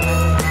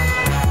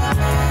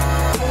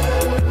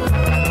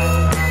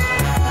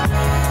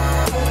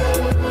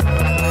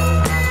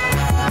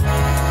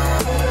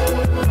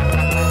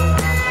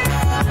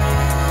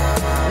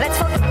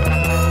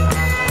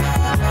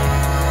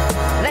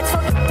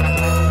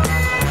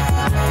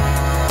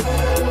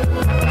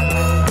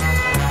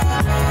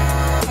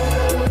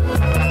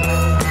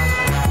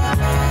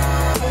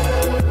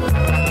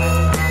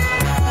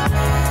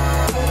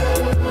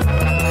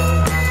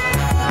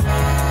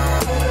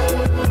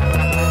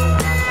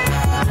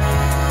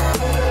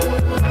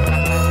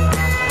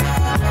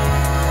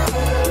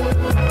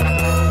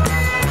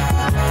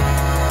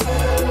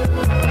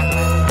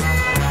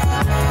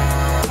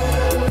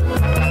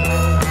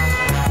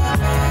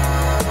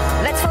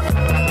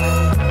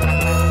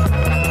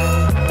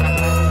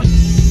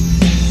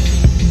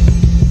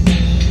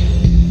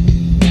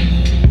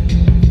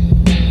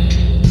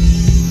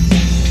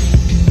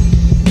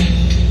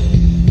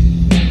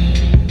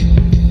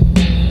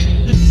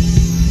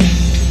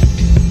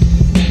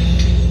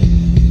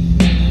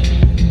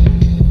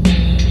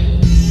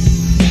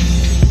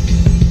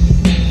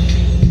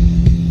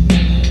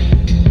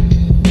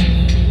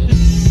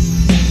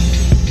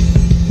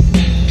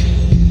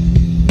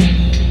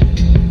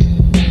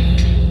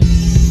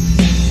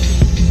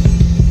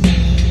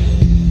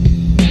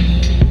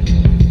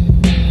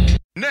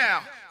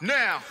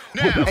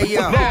 Hey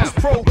yo,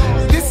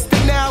 this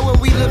the now and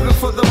we living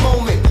for the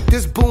moment.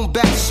 This boom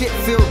back shit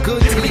feel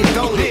good to you,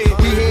 don't it?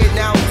 We here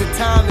now at the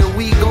time and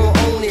we gon'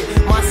 own it.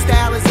 My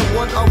style is a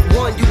one of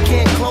one, you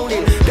can't clone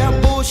it.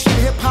 That bullshit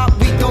hip hop,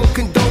 we don't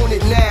condone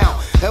it now.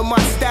 And my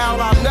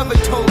style I'll never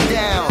tone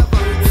down.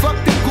 Fuck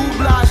the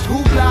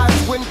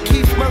hooblage when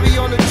Keith Murray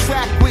on the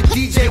track with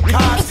DJ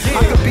Cox.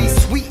 I could be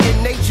sweet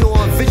in nature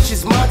or a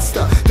vicious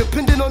monster.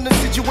 Depending on the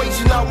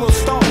situation, I will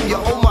stomp you.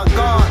 Oh my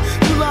god,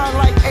 you lie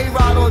like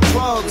A-Rod on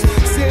drugs.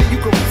 Saying you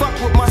can fuck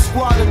with my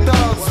squad of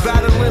thugs.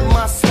 Battling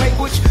my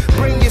language,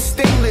 bring your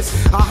stainless.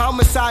 A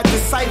homicide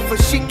decipher,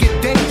 shit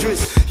get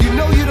dangerous. You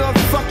know you done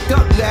fucked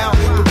up now,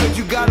 because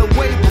you got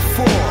away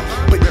before.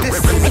 But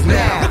this is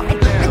now.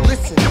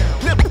 Listen,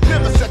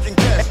 never second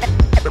guess.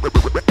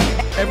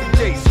 Every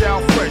day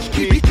sound fresh,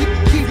 kid.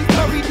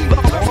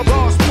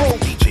 Boss Pro,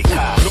 DJ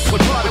Kyle.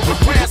 Put on it with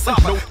brass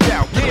up, no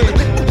doubt. Yeah,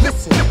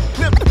 listen,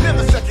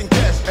 never second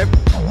guess.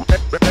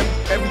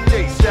 Every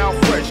day sound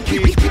fresh,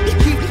 kid.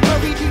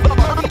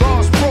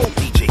 Boss Pro,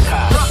 DJ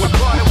Kyle. Put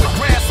on it with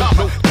brass up,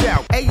 no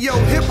doubt. Hey yo,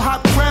 hip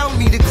hop crowned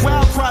me, the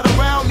crowd cried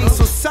around me,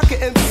 so sucker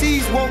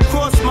MCs won't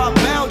cross my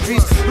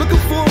boundaries. Looking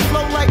for a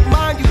flow like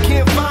mine, you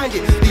can't find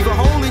it. Leave a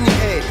hole in your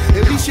head,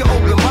 at least you're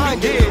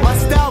open-minded. My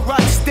style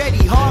rocks steady,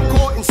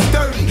 hardcore and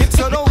sturdy.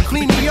 So don't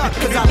clean me up,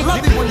 cause I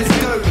love it when it's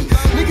dirty.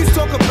 Niggas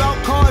talk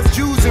about cars,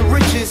 Jews, and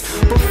riches,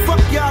 but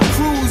fuck y'all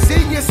crews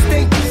in your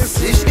stinkers.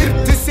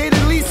 To say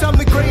the least, I'm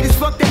the greatest,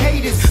 fuck the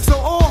haters. So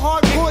all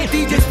hardcore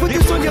DJs, put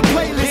this on your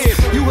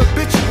playlist. You a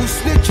bitch who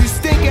snitch, you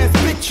stink ass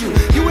bitch you.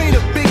 You ain't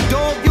a big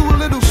dog, you a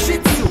little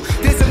shit too.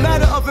 There's a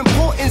matter of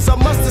importance I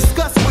must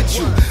discuss with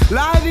you.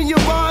 Lying in your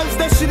rhymes,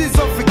 that shit is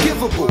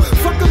unforgivable.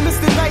 Fuck a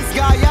Mr. Nice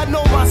Guy, I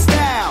know my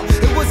style.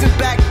 It wasn't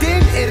back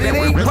then, and it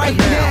ain't right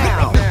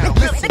now.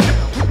 Listen,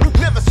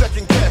 never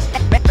second guess.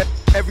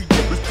 Every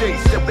day,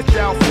 step it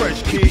down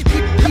fresh, kid.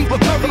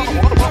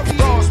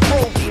 Boss Pro,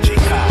 DJ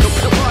Kyle.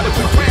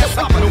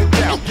 No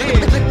doubt.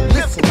 Yeah,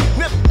 listen,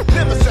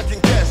 never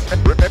second guess.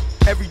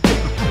 Every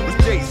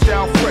day,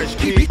 sound fresh,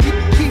 kid.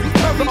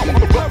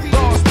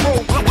 Boss Pro,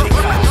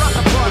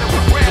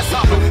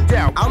 no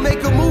doubt. I'll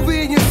make a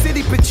movie in your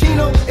city,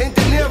 Pacino and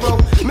De Niro.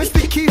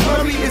 Mr. Keith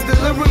Murray is the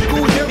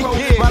lyrical hero.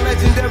 My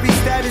legendary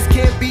status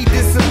can't be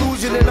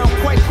disillusioned, and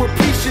I'm quite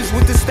capricious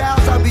with the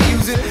styles I'll be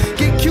using.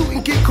 Get cute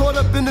and get caught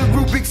up in the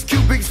Rubik's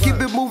Cubics.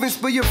 Keep it moving,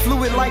 spill your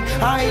fluid like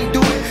I ain't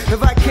do it.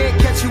 If I can't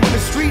catch you in the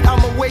street,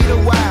 I'ma wait a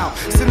while.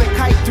 Send a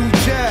kite through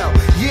jail,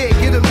 yeah,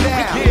 get him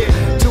now.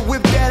 Yeah. To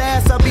whip that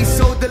ass, I'll be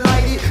so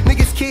delighted.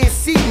 Niggas can't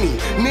see me,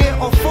 near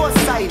or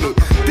foresighted.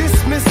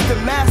 Dismiss the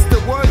master,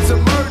 words of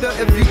murder.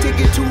 If you take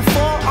it too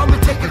far, I'ma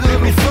take it a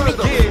little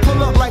further.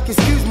 Pull up like,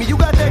 excuse me, you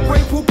got that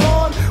great poop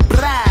on?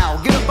 Blow,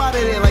 get up out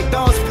of there like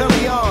Don's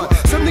Pelion.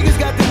 Some niggas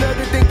got the nerve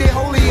to think they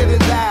holier than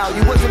thou.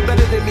 You wasn't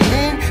better than me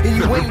then, and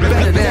you ain't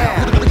better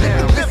now.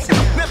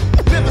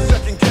 Never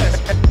second guess.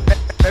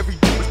 Every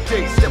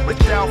day, step it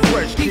down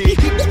fresh, kid.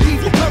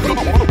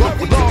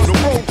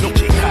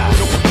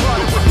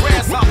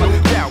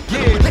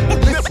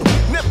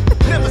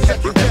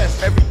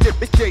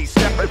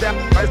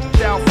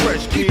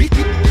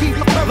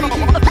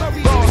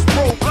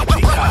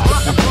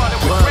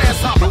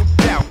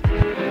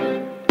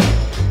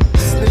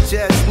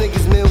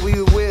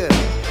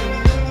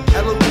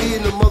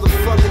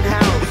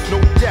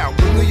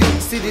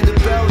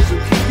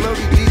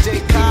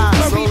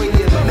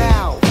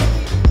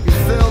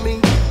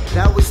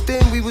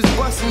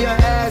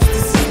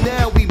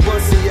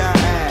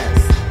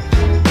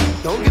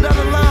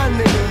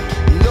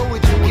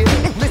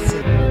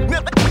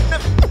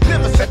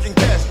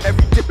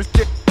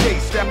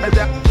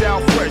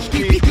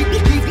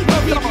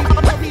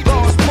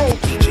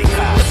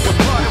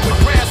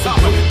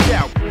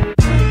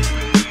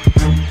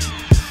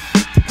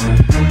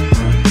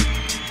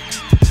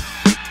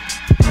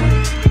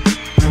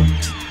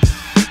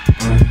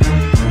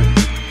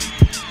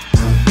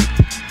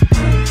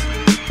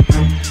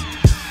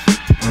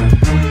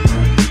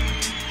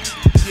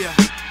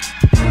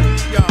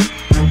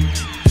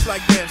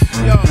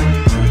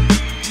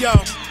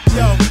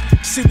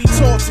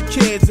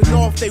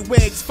 they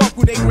wigs. Fuck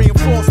who they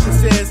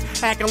reinforcements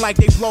is. Acting like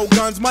they blow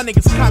guns. My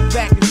niggas cock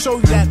back and show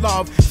you that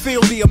love.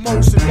 Feel the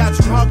emotion. Got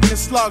you hugging and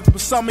slugs, but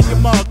some in your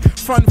mug.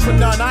 Front for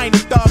none. I ain't a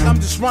thug. I'm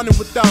just running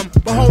with them.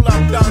 But hold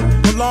up,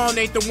 done. Malone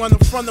ain't the one in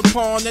front of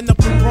pawn. End up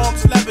in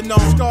Bronx, Lebanon.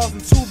 Scars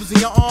and tubers in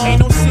your arm.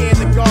 Ain't no seeing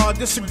the guard.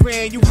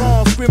 Disagreeing, you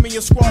wrong. Screaming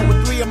your squad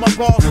with 3 of my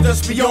balls.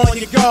 Just be on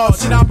your guard.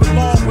 Shit, I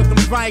belong with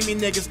them grimy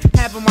niggas.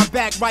 Having my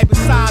back right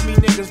beside me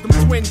niggas. Them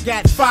twin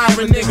gat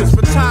firing niggas.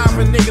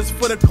 Retiring niggas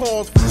for the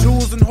cause. For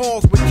jewels and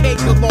halls with cake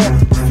galore.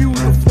 Refuse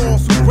the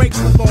force who breaks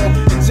the law.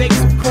 And Jake's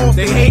of course,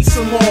 they hate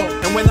some more.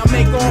 And when I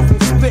make off, I'm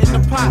splitting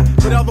the pot.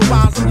 But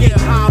otherwise, I'm getting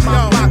high on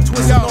my block.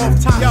 Twisting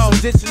off top. Yo,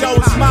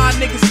 it's my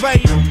niggas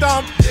ready to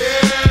thump.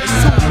 It's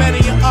too many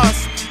of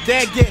us.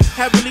 They get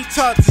heavily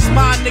touched. It's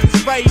my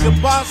niggas ready to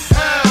bust.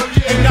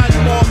 Ain't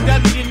nothing more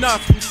deadly than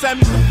us. From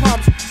semis to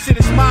pumps. Shit,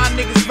 it's my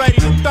niggas ready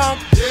to thump.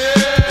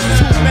 It's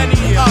too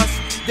many of us.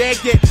 They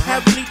get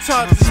heavily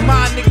touched. It's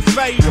my niggas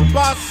ready to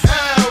bust.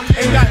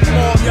 Ain't nothing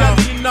more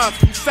deadly than us.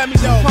 From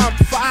semis to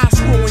pumps. For eye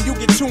screwing, you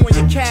get two in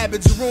your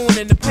cabbage.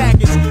 Ruining the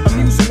package.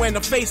 Amusing when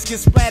the face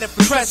gets splattered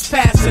for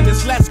trespassing.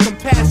 It's less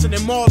compassion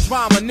and more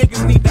drama.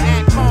 Niggas need to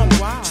act calm.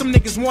 Some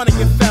niggas wanna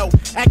get felt.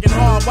 Acting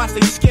hard, watch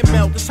they skin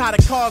melt. That's how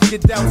the cards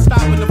get dealt.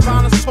 Stopping the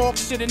violence talk,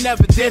 shit, it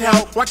never did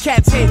help. Why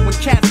cats hate when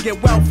cats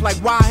get wealth? Like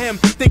why him?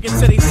 Thinking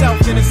to theyself,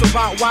 then it's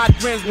about wide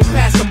grins when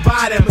passing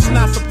by them. It's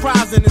not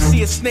surprising to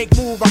see a snake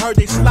move. I heard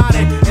they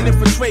sliding and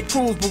infiltrate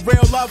crews, but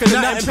real love can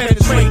nothing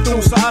penetrate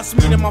through. So us,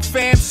 me and my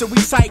fam, so we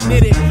tight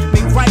knitted.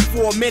 Make right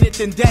for a minute,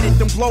 then dead it,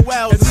 then blow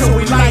L's until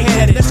we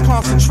lightheaded. Let's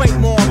concentrate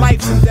more on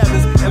life's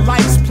endeavors and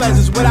life's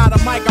pleasures. Without a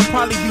mic, I'd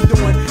probably be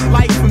doing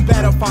life and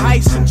better for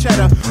ice and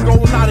cheddar.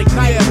 Gold out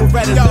ignite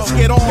Berettas. Let's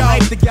get all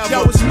hype together.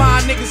 Yo, it's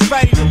my niggas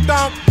ready to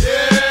thump.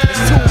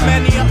 There's too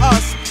many of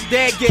us.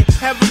 They get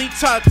heavily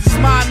touched. It's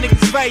my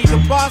niggas ready to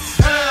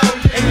bust.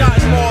 Ain't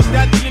nothing more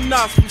deadly than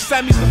us. From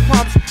semis to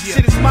pumps.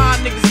 Shit, it's my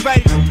niggas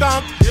ready to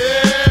thump.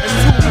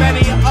 There's too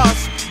many of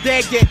us.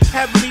 They get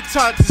heavily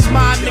touched. It's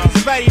my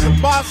niggas ready to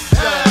bust.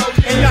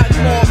 Ain't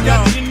nothing more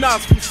deadly than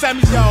us. From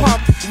semis to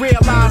pumps.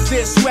 Realize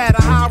this, you at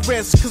a high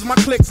risk. Cause my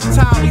clique's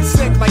entirely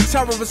sick like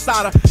terrorist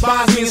outer.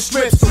 Buys me in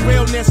strips. The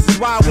realness is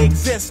why we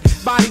exist.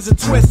 Bodies a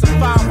twist, a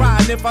fine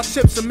ride. If our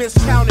chips are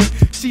miscounted,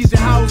 seize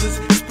your houses.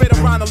 Spit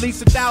around at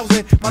least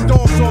 1,000. My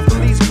dogs off the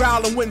leash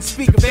growling, wouldn't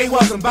speak if they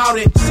wasn't about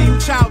it. See you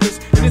childish,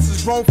 and this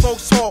is grown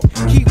folks talk.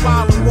 Keep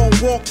wildin',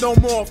 won't walk no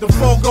more. The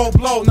four go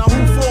blow. Now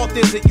who fault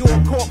is it? You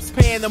a corpse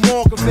paying the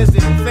morgue a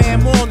visit.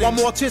 Fan morning, while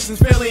morticians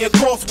feeling a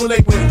corpse for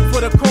liquid.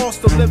 For the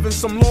cost of living,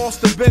 some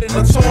lost the bit in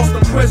the tossed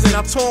in prison.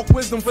 I talk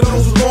wisdom for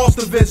those who lost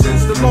the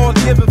visions. The Lord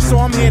giveth, so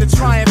I'm here to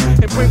triumph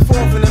and bring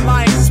forth an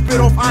alliance. Spit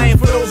off iron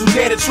for those who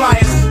dare to try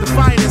us. The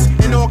finest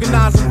in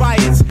organizing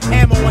riots.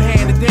 Ammo in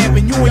hand to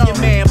dampen you and your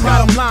man.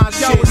 Bottom line,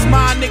 shit. Yo, it's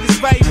my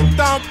niggas ready to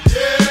thump.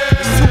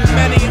 There's too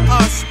many of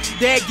us.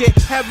 They get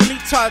heavily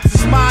touched.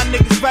 It's my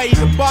niggas ready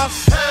to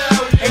bust.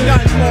 Ain't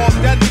nothing more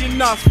deadly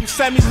than us. From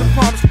semis to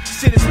pumps.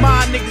 Shit, it's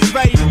my niggas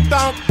ready to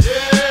thump.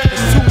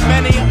 There's too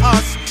many of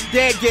us.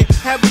 They get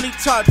heavily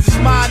touched. It's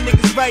my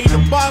niggas ready to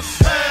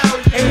bust.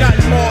 Ain't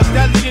nothing more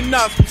deadly than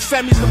us. From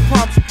semis to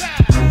pumps.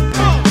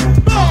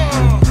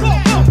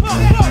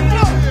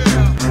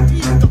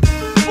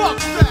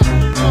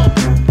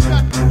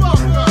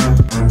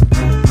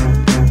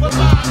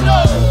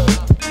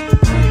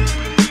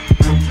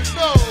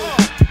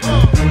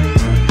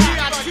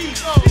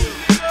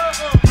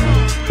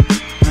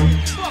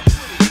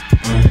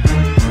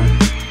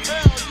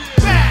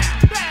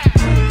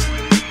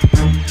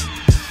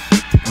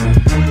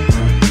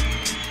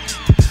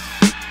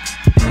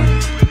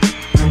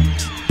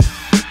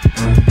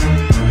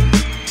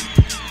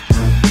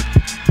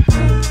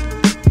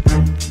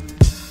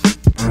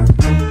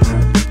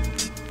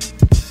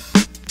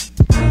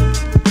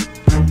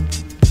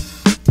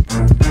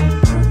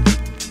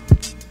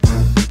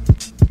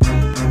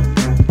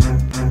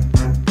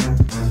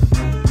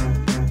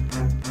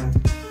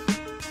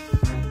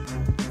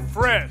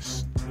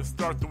 Fresh. Let's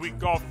start the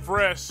week off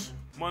fresh.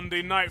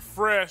 Monday night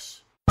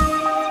fresh.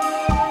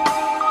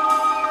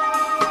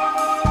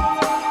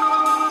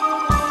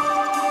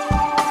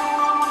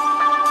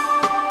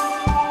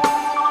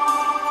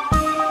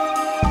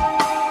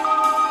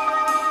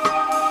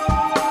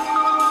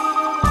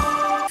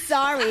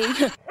 Sorry.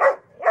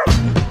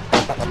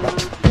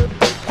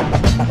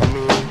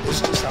 It's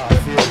just how I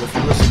feel if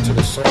you listen to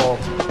the song.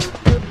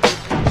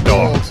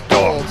 Dogs,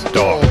 dogs,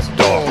 dogs,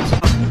 dogs.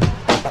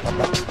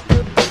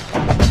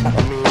 I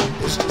mean,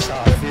 it's just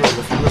how I feel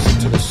if you listen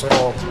to the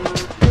song.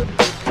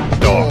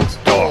 Dogs,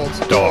 dogs,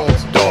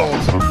 dogs,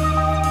 dogs.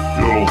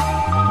 Yo,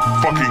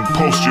 fucking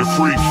post your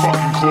free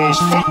fucking clothes,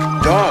 fuck.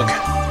 Dog.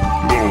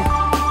 Yo,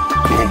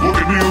 look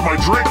at me with my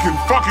drink and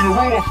fucking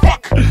roll a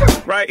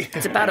fuck. Right.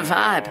 It's about a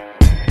vibe.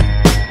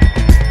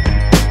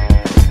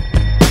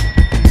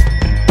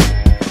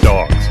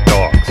 Dogs,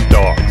 dogs,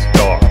 dogs,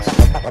 dogs.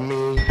 I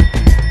mean,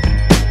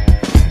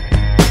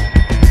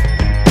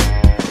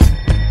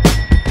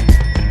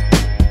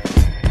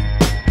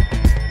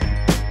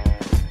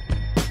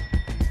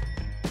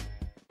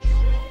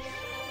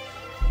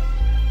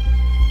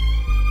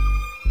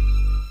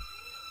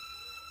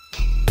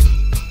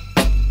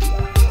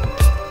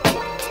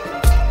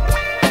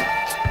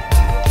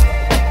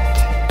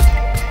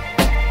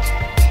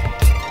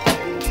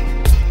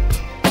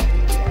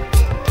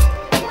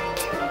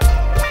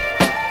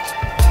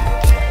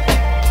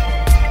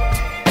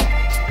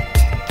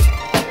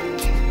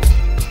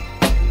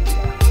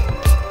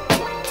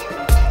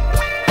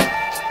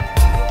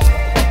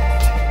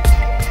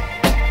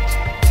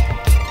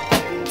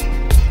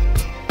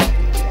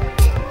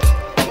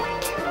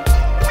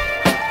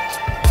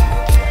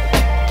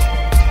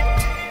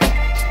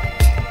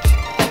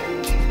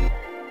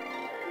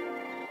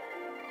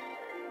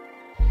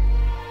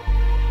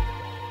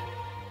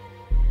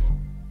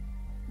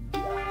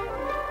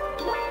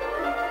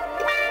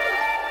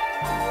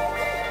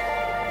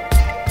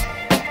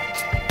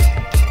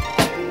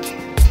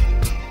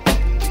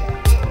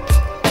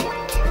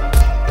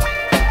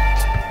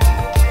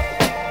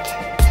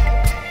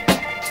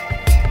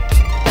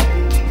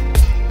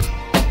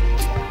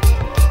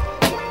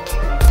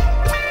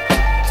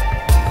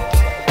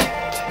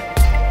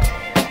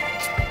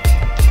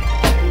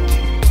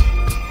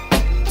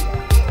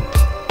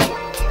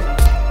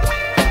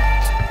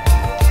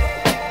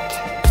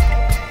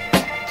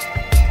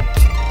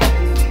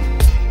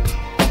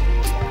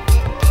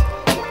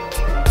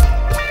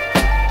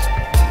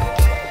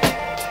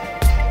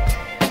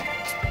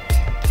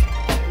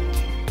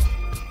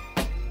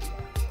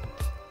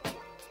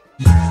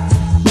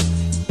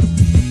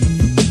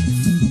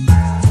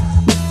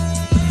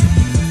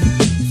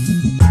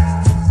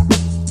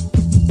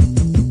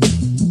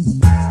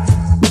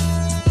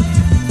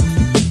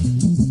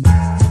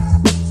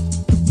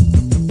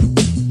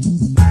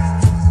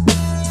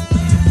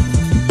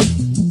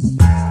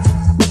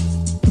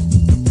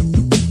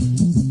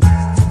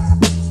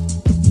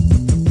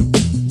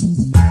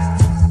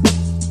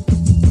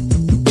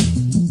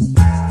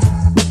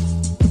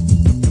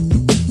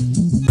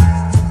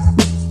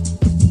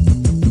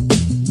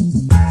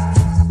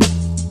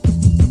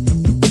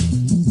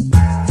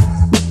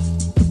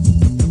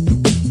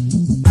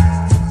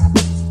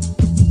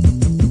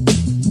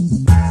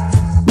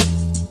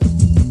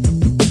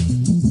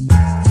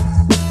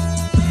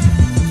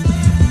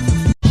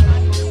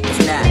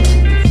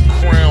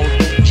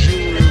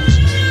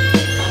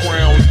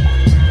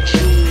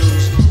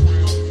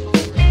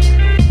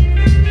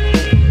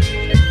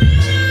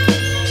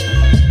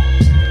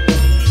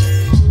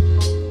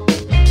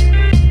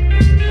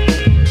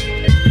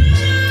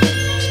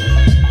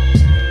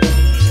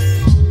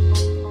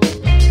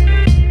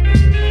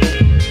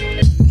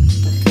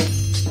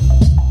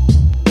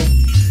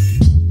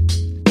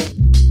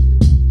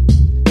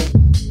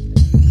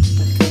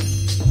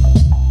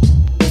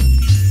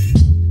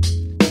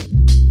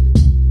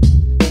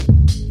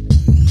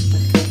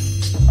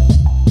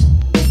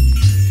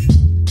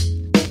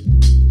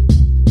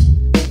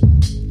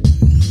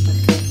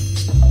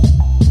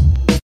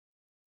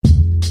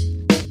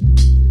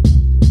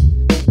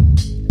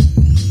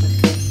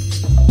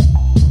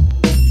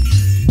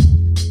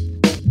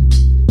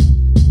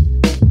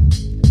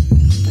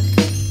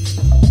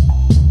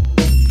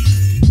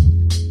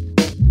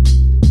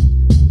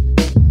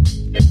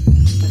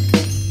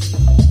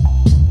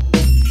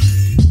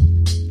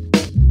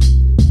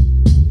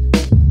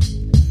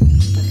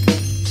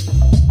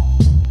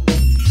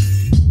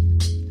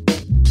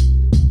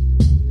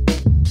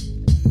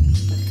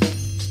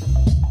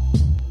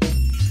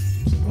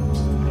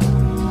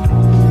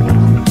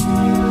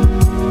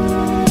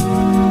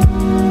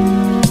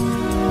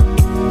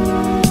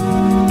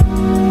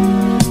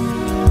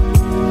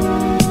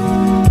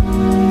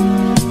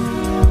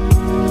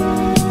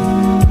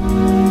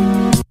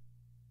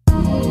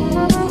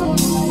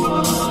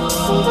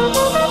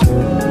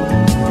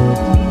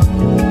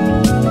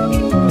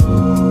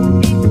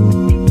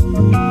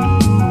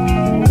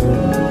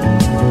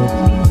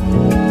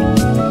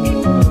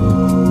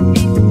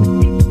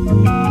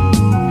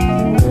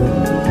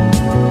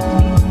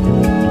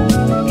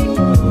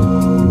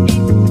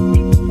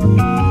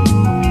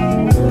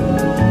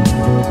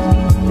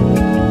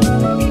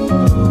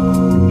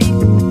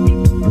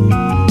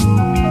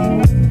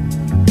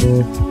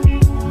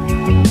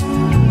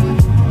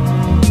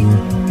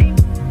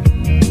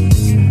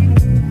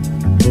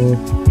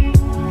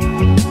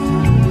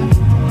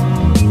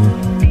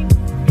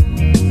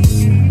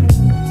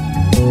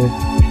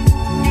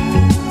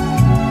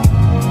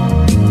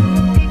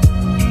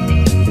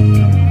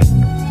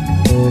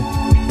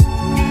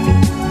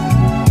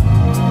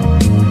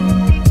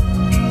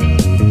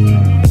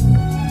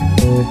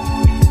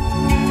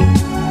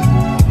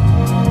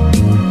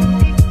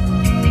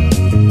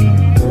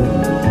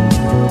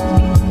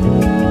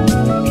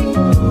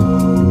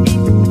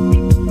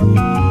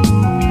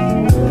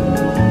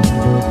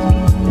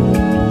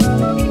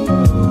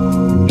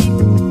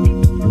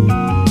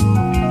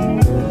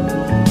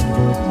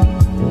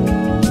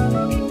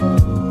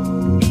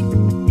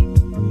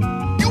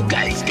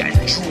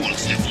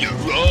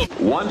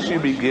 once you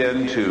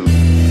begin to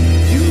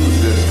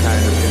use this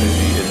kind of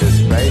energy in this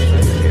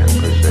fashion again,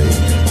 per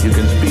se, you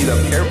can speed up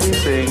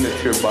everything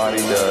that your body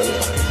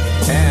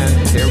does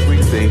and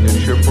everything that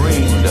your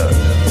brain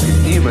does. You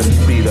can even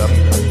speed up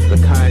the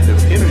kind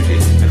of energy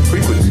and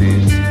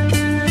frequencies.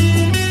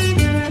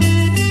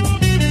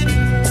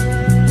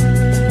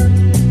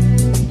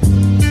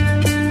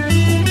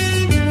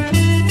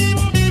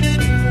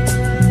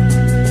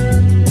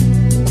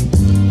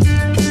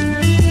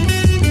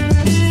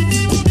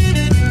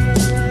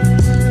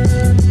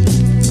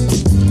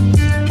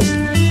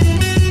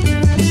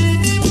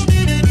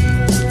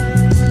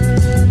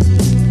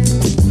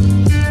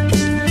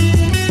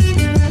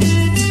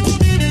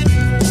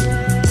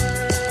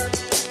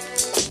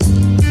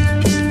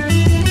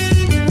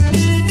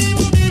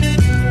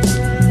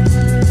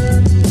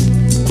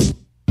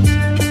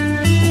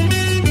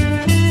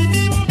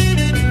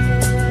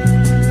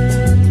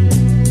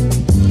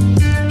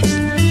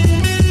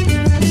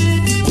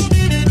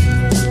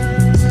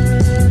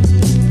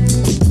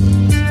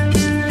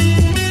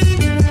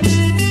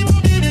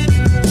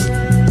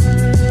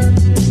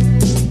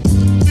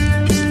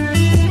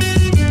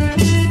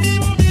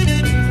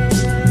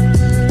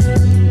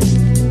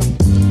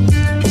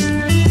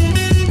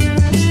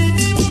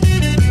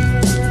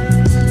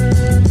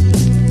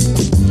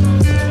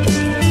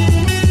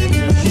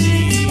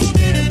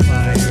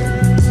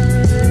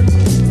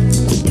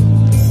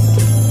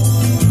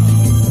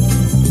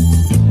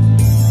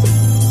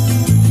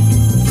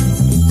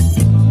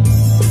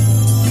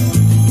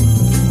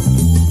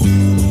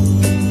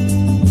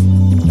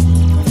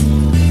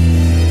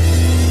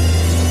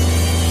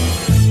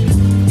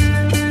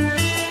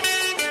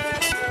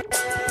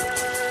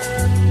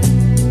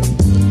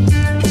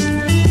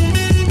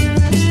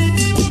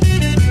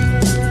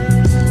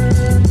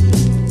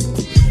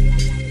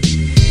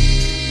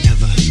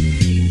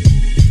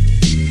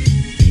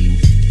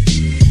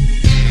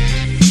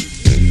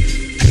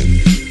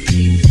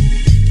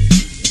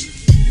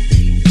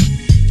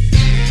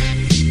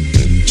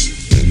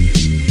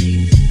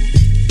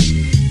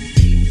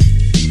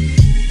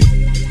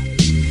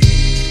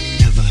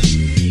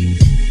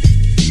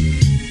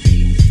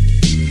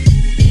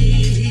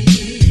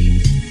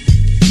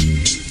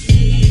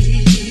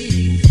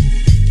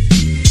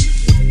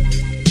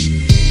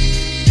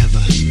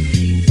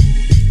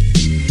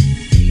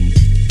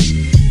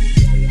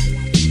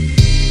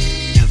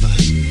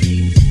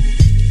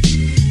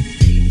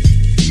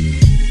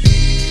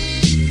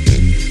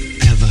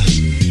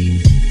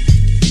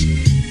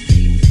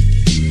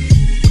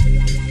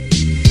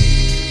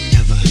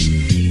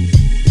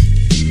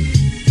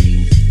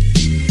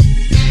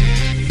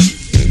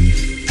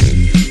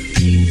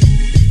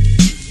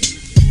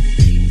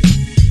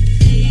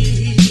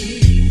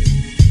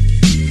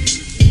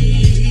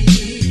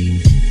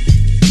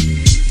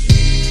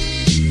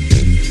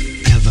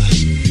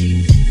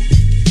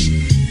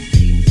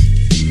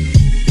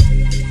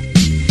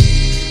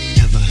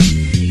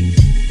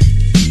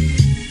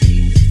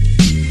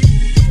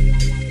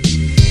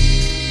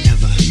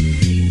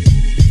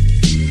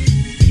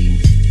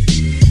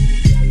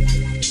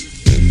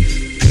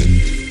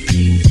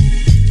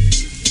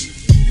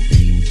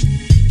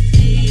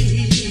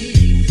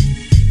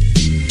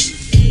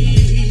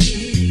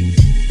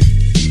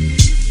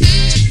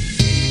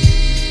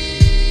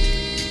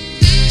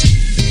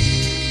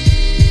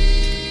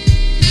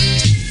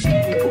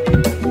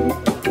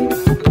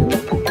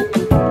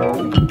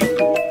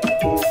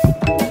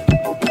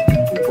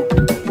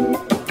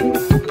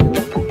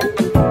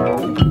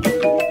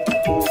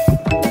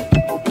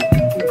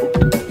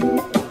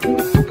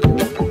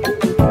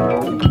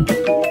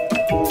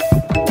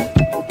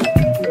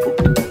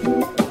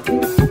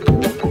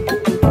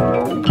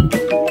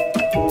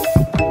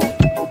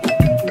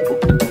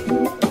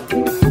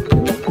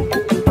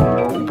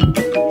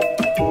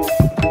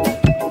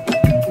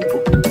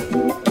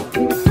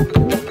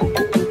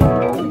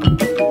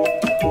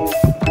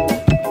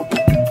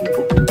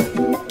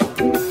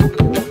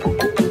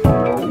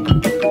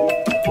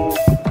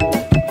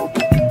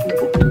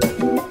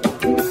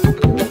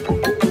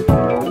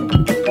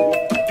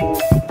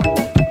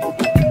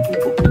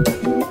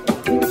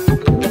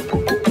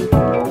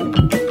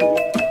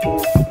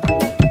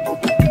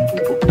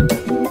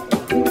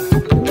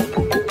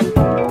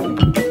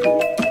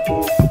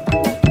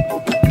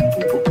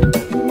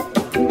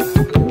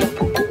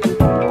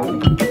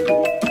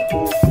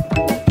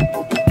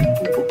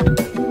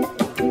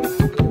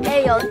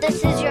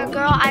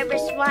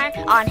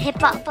 on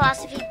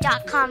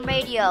hiphopphilosophy.com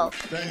radio.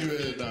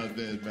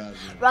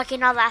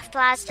 Rocking all that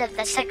fly stuff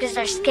that suckers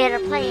are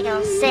scared of playing, you know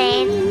what I'm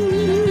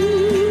saying?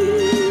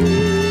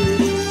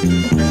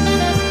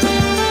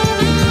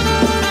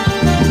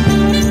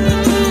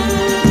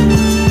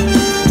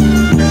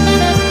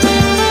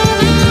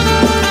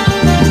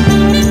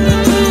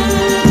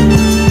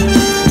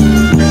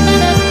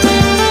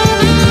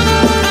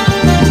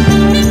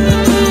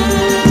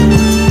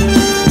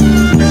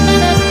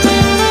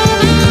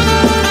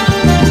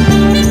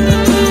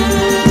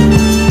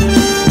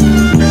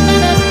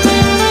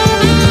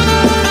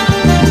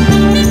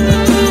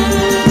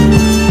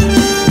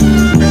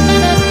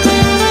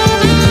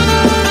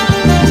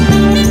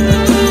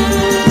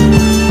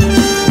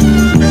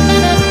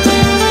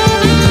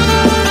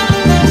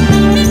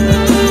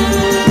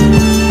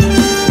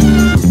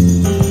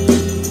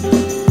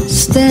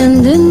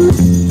 Standing,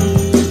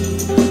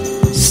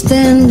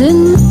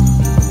 standing.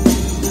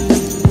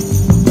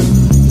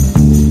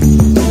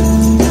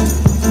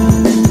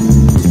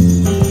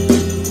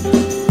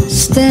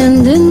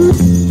 Standing,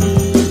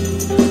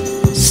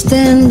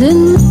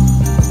 standing.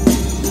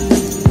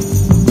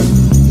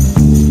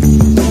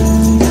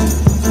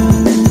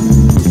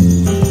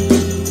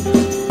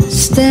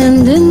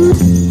 Standing,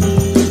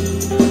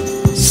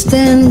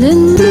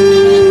 standing.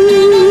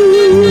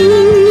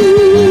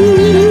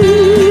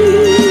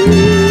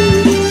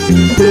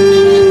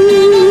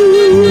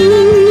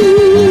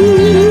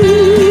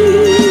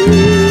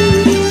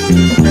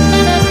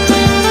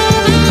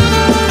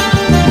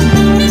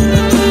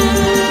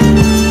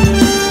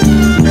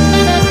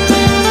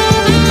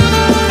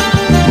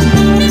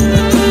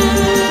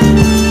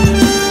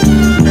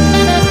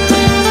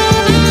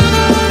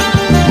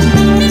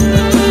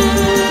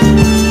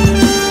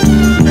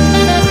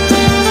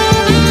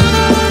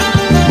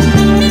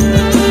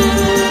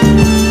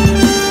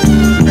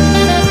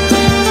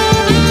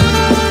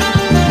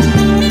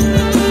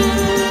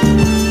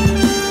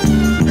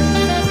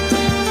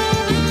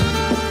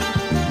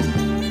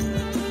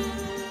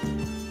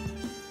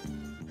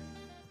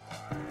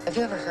 Have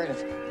you ever heard of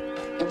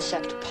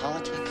insect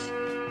politics?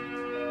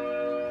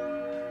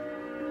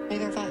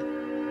 Neither have I.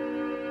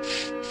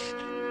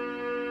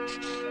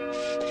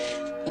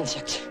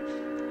 Insects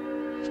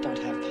don't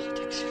have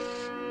politics.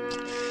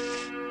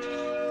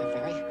 They're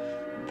very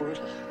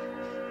brutal.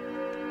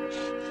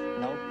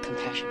 No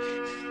compassion.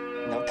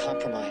 No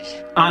compromise.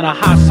 On a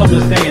hot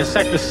summer's day,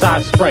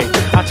 insecticide spray.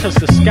 I touch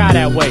the sky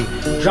that way.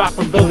 Drop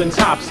from building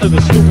tops to the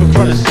stoop in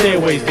front of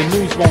stairways. The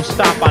news won't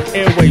stop on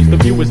airways. The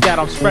view is that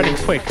I'm spreading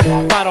quick.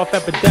 Fight off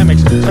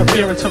epidemics, turn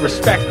fear into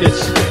respect.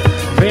 This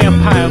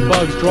vampire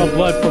bugs draw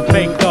blood from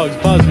fake thugs.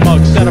 Buzz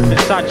mugs set up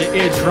inside your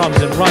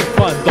eardrums and run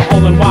funds. The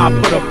hole in why I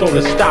put up though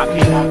to stop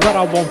me. But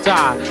I won't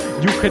die.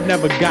 You could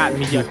never got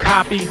me. A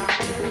copy?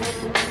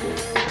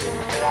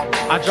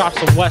 I dropped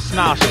some West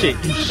Nile shit.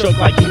 You shook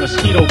like you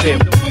mosquito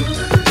bit.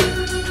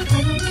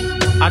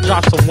 I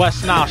dropped some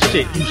West Nile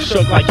shit. You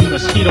shook like you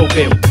mosquito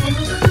bit.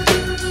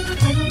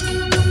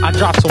 I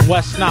dropped some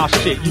West Nile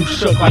shit. You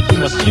shook like you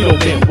mosquito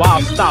bit.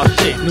 Wild style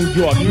shit. New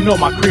York, you know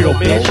my credo,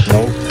 bitch.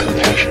 No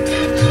compassion.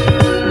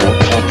 No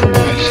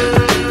compromise.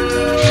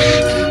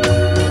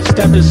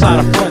 Step inside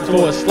a front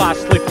door, slide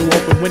slick through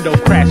open window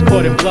cracks,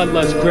 caught in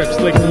bloodlust grips,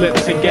 lick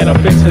lips and get up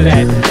into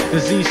that.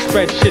 Disease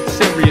spread shit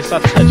serious, I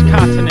touch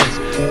continents.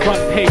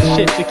 Front page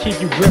shit to keep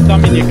you gripped,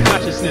 I'm in your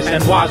consciousness.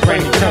 And wise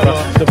Randy Terror,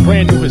 the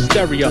brand new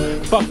hysteria.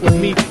 Fuck with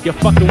me, you're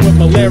fucking with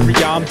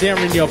malaria. I'm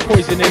daring you,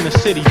 poison in the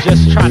city,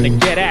 just trying to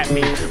get at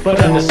me.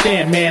 But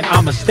understand, man,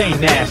 I'ma stay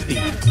nasty.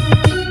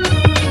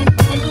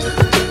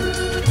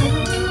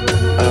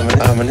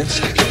 I'm an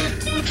insect.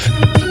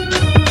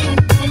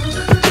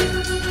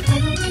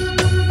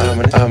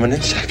 I'm an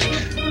insect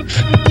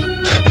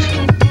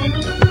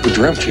who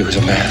dreamt he was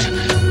a man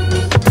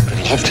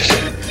and loved it.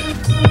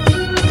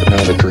 But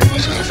now the dream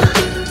is over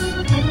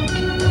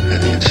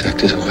and the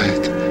insect is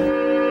awake.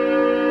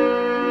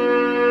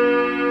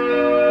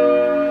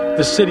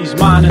 The city's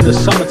mine in the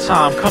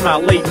summertime, come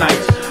out late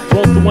nights.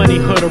 Roll through any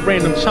hood, a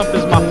random chump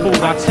is my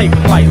food. I take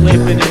flight,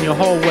 limping in your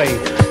hallway.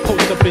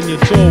 Post up in your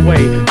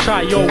doorway,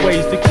 try your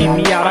ways to keep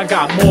me out, I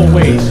got more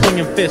ways.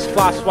 Swinging fists,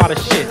 fly swat of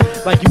shit,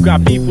 like you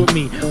got beef with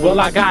me. Well,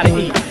 I gotta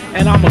eat,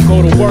 and I'ma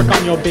go to work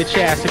on your bitch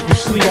ass if you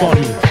sleep on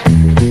me.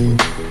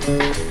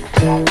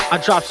 I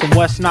dropped some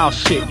West Nile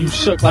shit, you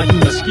shook like you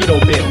mosquito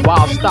bit.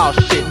 Wild style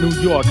shit, New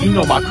York, you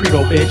know my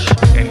credo, bitch.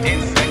 An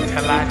insect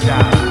till I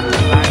die,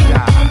 till I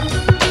die.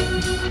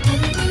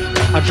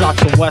 I dropped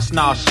some West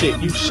Nile shit,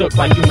 you shook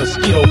like you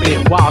mosquito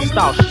bit. Wild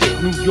style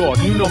shit, New York,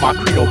 you know my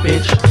credo,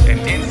 bitch. An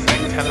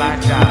insect till I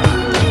die,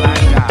 till I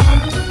die.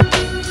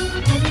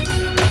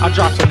 I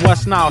dropped some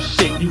West Nile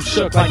shit, you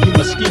shook like you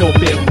mosquito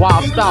bit.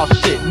 Wild style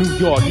shit, New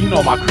York, you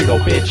know my credo,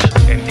 bitch.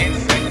 An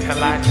insect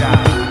till I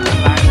die,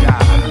 till I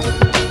die.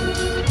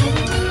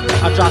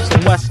 I dropped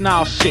some West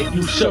Nile shit,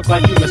 you shook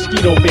like you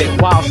mosquito bit.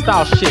 Wild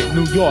style shit,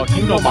 New York,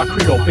 you know my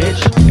credo,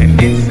 bitch. An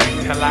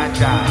insect till I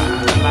die,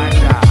 till I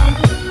die.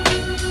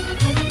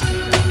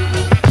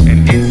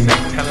 An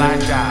insect till I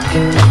die,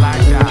 till I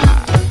die.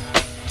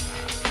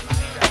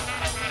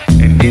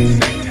 An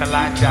insect till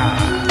I die,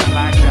 till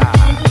I die.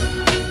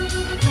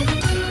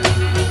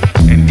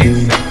 An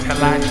insect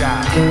till I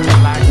die,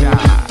 till I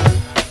die.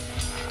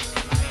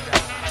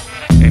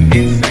 An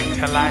insect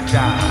till I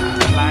die,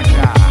 till I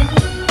die.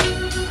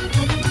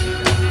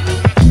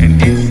 An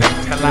insect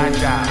till I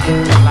die,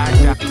 till I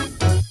die.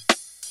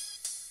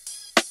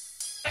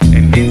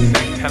 An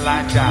insect till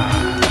I die,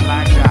 till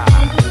I die.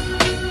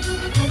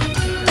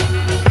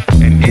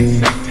 An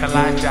insect till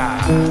I die,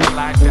 till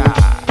I die.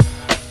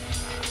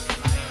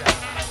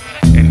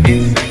 An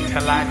insect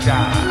till I die,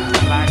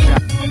 till I die.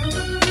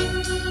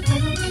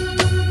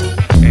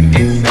 An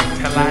insect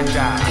till I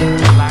die,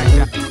 till I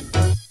die.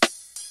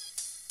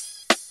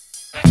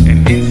 An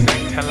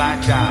insect till I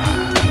die,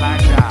 till I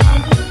die.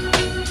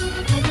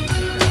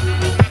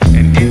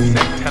 An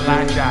insect till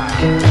I die,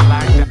 till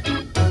I die.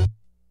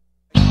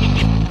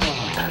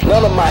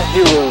 of my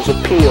heroes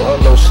appear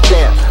on no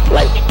stamp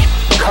like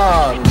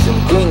Khans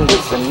and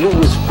Genghis and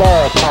Louis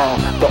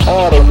Farrakhan. The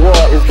art of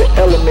war is the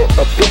element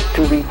of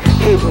victory,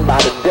 hidden by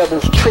the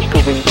devil's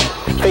trickery.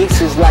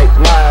 Faces like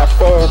mine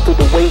fall through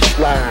the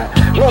waistline.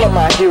 None of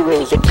my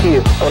heroes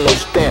appear on no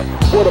stamp.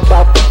 What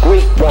about the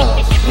great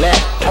ones? Nat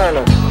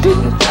Turner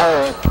didn't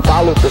turn,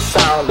 followed the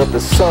sound of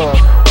the sun.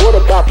 What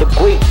about the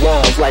great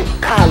ones like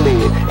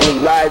Khalid and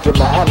Elijah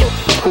Muhammad,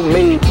 who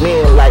made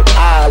men like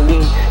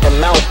Ali and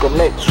Malcolm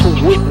X, who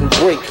wouldn't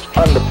break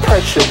under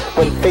pressure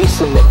when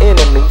facing the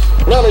enemy?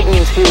 None of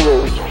these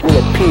heroes will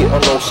appear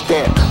on no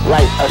stamp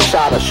like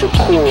Ashada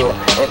Shakur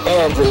and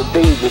Angela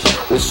Davis,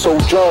 with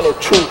Sojourner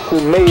Truth, who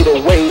made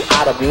a way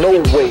out of no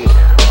way.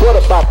 What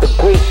about the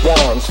great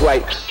ones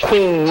like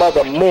Queen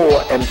Mother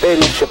Moore and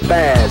Betty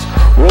Shabazz,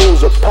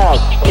 Rosa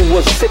Parks, who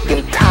was sick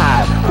and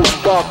tired, who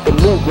sparked the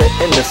movement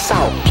in the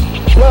South?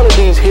 None of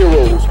these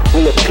heroes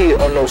will appear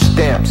on those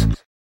stamps.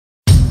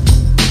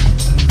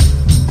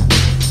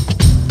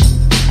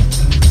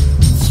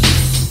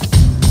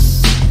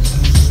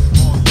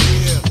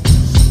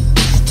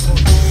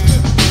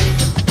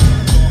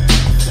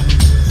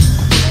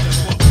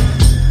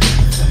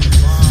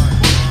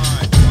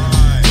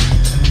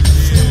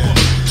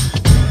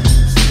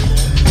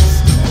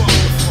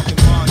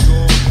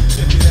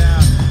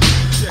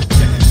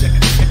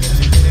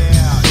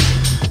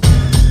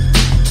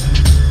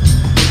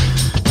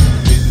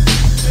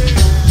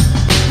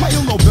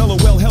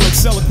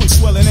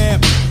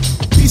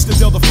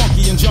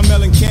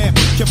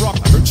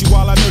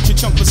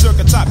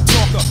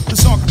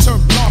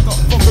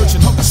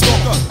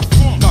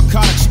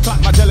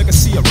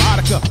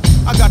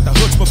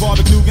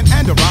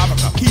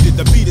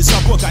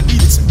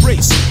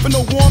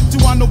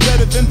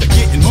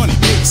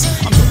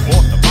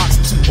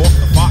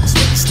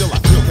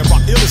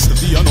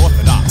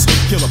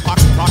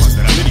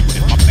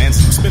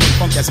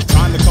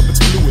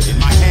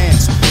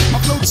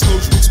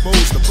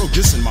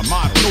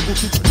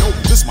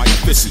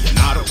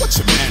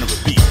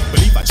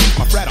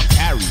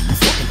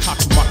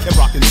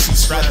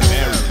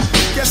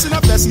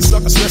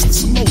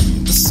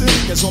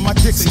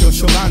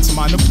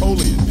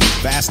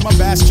 My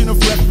bastion of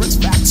reference,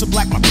 facts are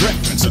black, my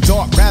preference. A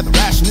dark, rather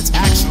ration, its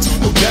actions,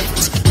 no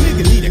deference.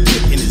 Nigga need a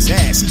kick in his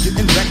ass, he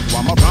getting wrecked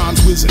while my rhymes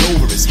whizzing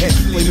over his head.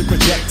 Flaming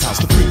projectiles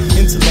to free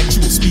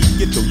intellectual speak.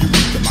 Get though you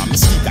weak in my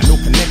mystique, I no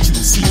connection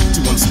will see to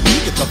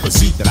unspeak at the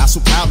pursuit that I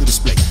so proudly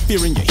display.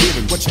 Fearing you're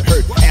hearing what you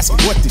heard, asking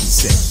what did he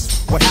say?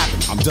 What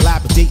happened? I'm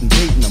dilapidating,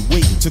 dating, I'm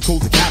waiting to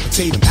cold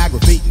decapitate him,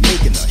 aggravating,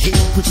 making the hate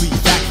quickly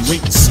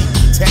evacuate and seek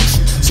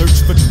protection. Search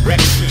for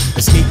direction,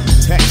 escape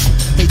protection,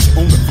 hate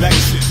your own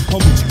reflection,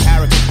 humble your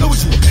character, know what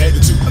you were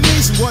headed to.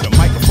 Amazing what a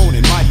microphone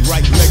and mighty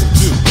right leg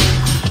will do.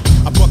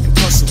 I buck and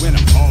tussle when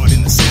I'm hard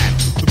in the saddle.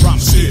 The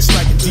promise is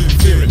striking deep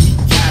fear and meat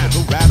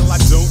cattle. No rattle,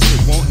 I don't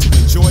want to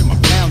enjoy my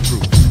pound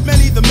through.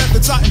 Many the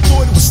methods I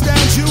employ to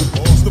astound you.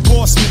 The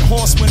Boston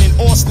horseman in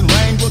Austin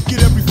Wrangler.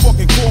 Get every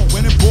fucking call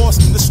when in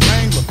Boston the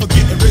Strangler.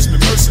 Forgetting race,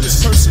 merciless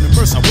person and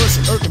verse. I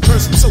worsen, irking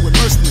person, so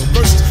immersed in your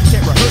verses.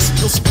 Can't rehearse it,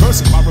 you'll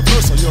subverse it. My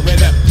reversal, you're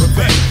red at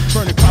prevent.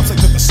 Burning crops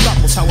like the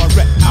Gestapo's how I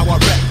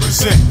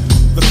represent.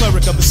 The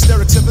cleric of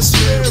hysterics and the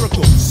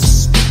spherical.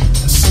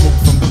 Smoke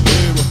from the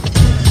lyrical.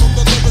 From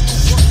the lyrical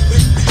rock,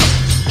 baby.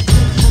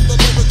 From the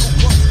lyrical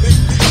rock,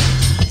 baby.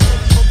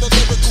 From the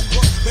lyrical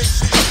rock, baby.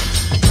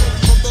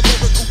 From the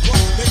lyrical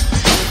rock, baby.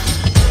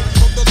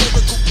 From the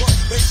lyrical rock,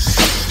 baby.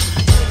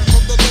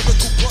 From the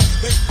lyrical rock,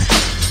 baby.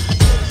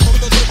 From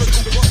the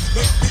lyrical rock,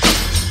 baby.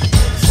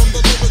 From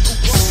the lyrical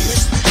rock,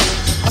 baby.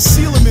 I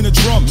seal him in a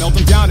drum, melt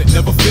him down, it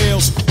never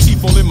fails.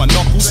 Teeth all in my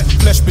knuckles,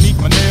 flesh beneath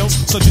my nails.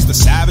 Such as the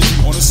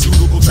savagery on a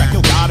suitable track.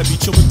 You'll gotta be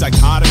chillin'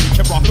 dichotomy,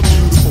 kept rock a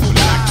beautiful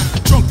black.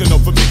 Drunk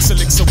enough for mix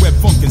elixir, web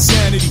funk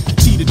insanity.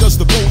 Cheetah does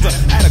the boulder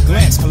at a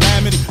glance,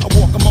 calamity. I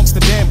walk amongst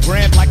the damn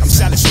grand like I'm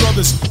Sally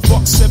Struthers.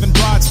 Fuck 7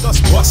 brides,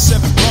 thus bust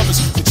 7 brothers.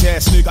 Bitch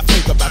ass nigga, I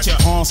think about you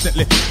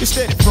constantly. You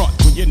steady front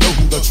when you know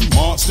who the true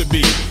monster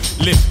be.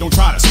 Lift, don't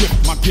try to swift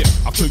my gift,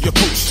 I'll kill your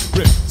coach.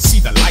 Rip, see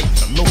the light,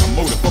 the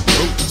locomotive up the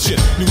road and shit.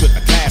 Knew that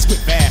the class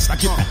quit fast, I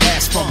get the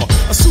ass from her.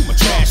 Assume a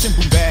trash and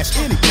boom bash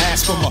any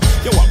blast from her.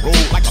 Yo, I roll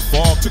like a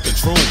fog to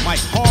control.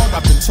 Mike hard,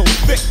 I've been told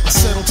thick. I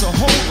settle to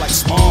hold like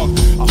smog.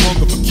 I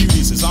hunger for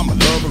cuties as I'm a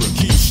lover of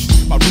quiche.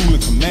 My rule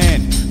and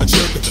command, a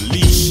jerk of the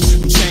leash.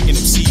 I'm shanking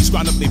MCs,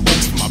 grind up they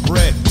bones for my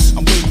bread.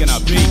 I'm waking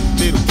up big,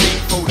 little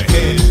cake for the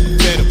head.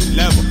 Better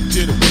level,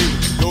 did away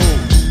with the gold.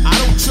 I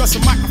don't trust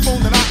a microphone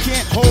that I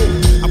can't hold.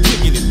 I'm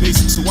kicking it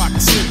basic so I can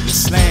simply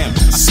slam.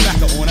 I smack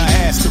her on her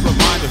ass to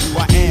remind her who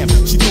I am.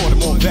 She thought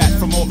I'm all that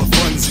from all the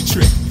flimsy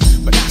trick.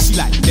 But now she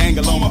like to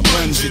dangle on my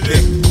bungee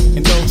dick.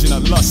 Indulge in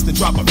her lust and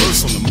drop a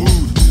verse on the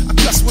mood. I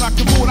cuss when I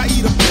come on, I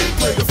eat a big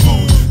plate of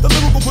food. The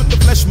lyrical with the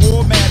flesh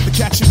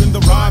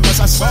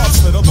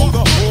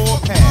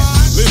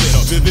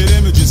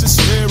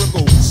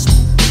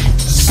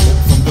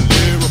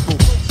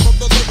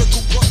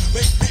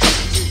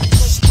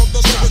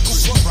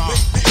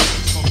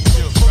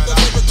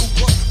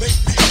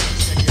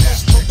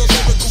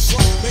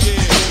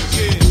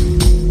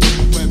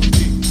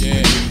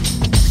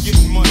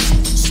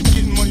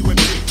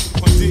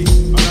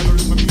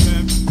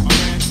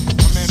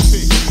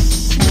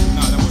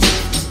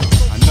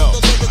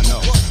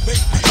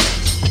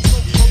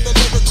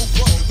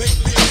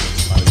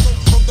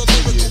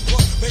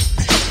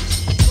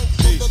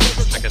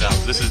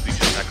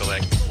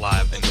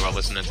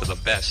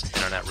best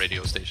internet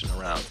radio station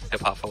around,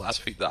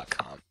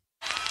 hiphopphilosophy.com.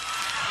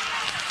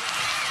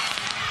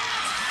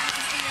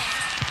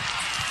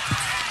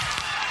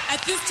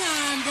 At this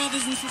time,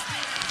 brothers and sisters,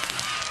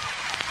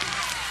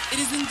 it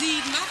is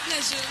indeed my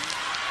pleasure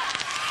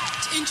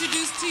to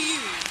introduce to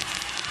you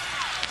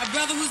a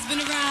brother who's been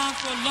around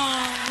for a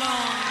long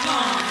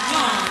time.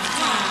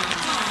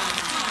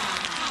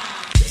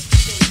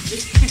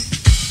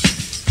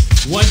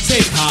 One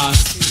take,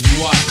 Haas.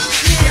 You watch.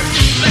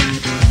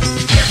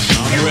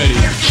 I'm ready.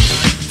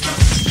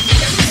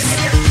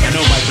 I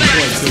know my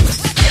boy too.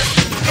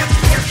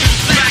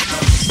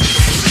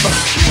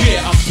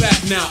 Yeah, I'm back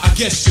now, I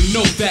guess you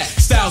know that.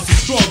 Styles are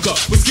stronger,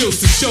 with skills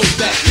to show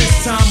that.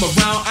 This time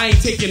around, I ain't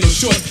taking no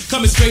shorts.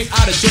 Coming straight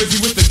out of Jersey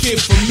with a kid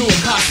from Newark.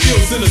 Hot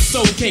skills in a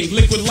soul king,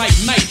 liquid like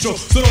nitro.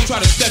 So don't try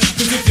to step,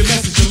 cause if your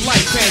message your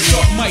life, hands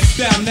up, mic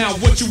down now.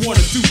 What you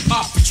wanna do,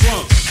 pop the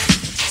trunk.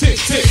 Tick,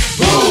 tick,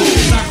 boom.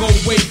 I go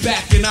way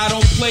back and I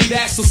don't play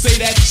that. So say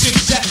that chit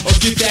chat or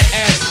get that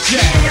ass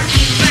jacked.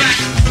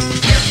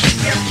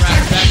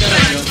 Right, back that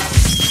up, yo.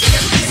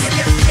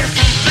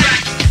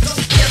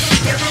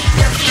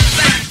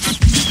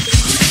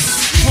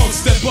 Punk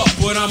step up,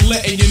 but I'm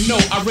letting you know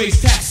I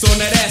raise tax on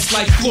that ass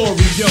like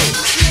Florio.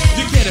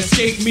 You can't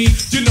escape me,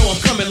 you know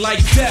I'm coming like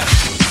death.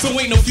 So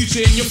ain't no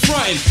future in your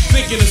frontin'.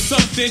 Thinking of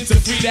something to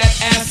free that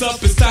ass up.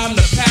 It's time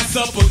to pass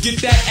up or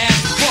get that ass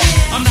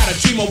fucked. I'm not a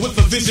dreamer with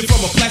a vision from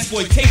a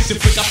blaxploitation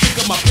flick. I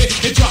pick up my pen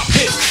and drop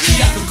hits.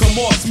 See, I can come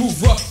off smooth,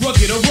 rough,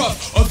 rugged or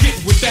rough, or get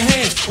with the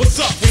hands. What's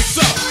up, what's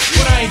up?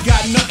 But I ain't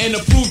got nothing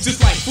to prove,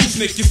 just like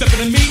Fushnik. You stepping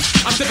to me,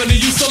 I'm stepping to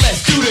you, so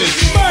let's do this.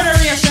 Murder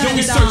your shit. Don't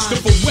be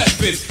searching for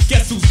weapons.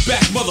 Guess who's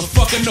back,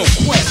 motherfucker, no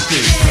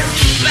question.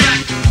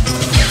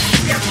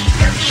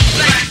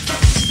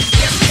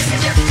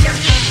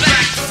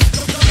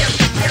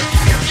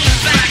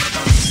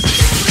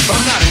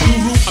 I'm not a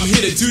guru, I'm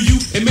here to do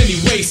you in many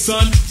ways,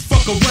 son.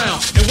 Fuck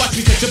around and watch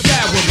me catch a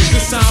bad one. But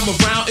this time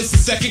around, it's the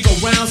second go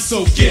round,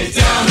 so get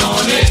down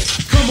on it.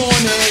 Come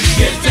on and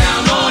get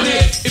down on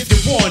it if you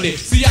want it.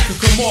 See, I can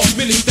come off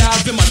many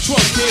styles in my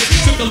trunk, kid.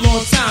 Took a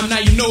long time, now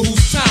you know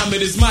whose time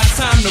it is. My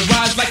time to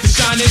rise like the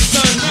shining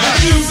sun.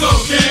 You so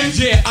king?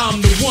 Yeah, I'm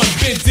the one.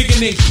 Been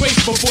digging in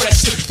crates before that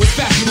shit was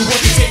factory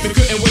work and tape and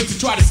couldn't wait to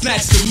try to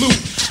snatch the loot.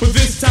 But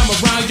this time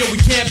around, yo,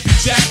 we can't be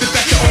jacked. In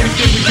fact, the only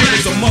thing we get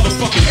is a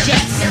motherfucking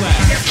jack slap.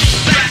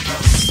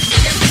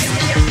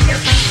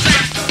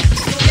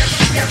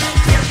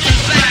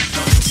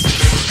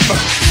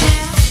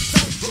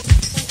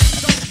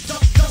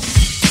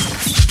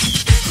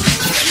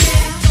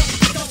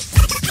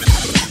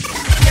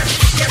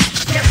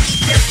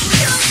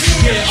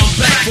 Yeah, I'm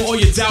back for all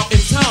your doubt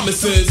and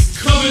Thomases.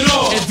 Coming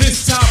on. And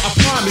this time I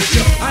promise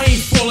you, I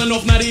ain't falling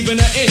off not even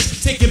an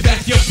inch. Taking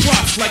back your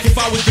props like if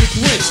I was the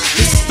Grinch.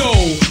 It's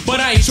stole,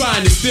 but I ain't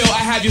trying to steal.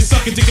 I have you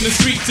sucking dick in the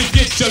street to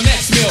get your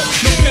next meal.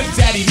 No pimp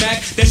daddy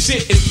Mac, that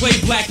shit is play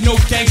black. No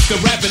gangster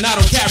rapping, I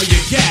don't carry a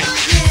gat.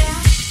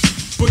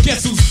 But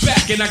guess who's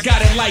back and I got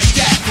it like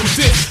that. From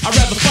this, I'd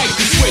rather fight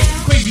this way.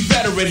 Crazy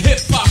veteran,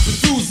 hip-hop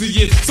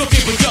enthusiast.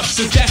 Soaking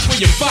Productions, that's where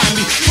you find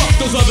me. Fuck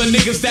those other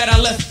niggas that I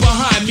left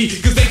behind me.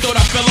 Cause they thought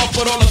I fell off,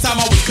 but all the time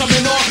I was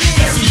coming on.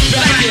 Guess who's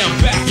back? Yeah, I'm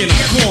back and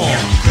I'm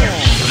gone.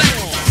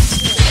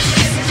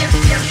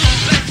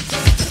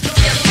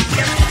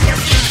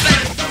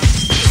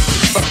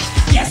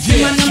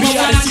 My number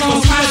one, I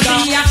come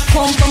from ya.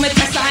 Come from a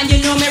Texas and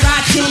you know me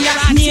right here.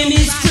 Name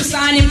is Chris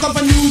and him come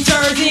from New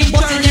Jersey.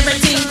 Bustin'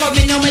 everything, come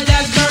me know me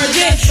that's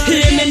virgin.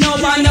 Hear me know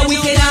I'm the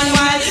wicked and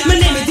wild. My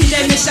name is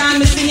DJ Mission,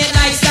 me sing it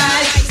like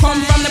style.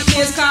 Come from the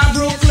place called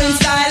Brooklyn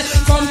style.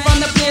 Come from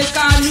the place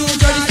called New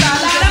Jersey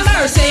style. Lord of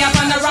mercy, up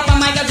on the rapper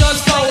Michael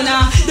Judge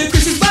Fona. The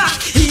Chris is back,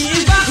 he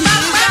is back.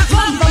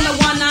 Come from the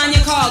one on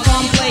you call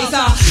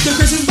Complacer. The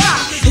Chris is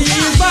back, he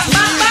is back.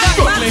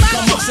 Brooklyn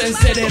come up and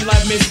say them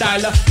like Miss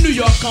Tyler. New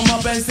York come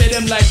up and say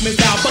them like Miss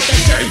Dow. But the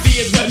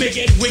Jersey is where me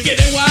get wicked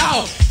and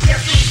wow.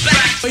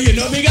 But you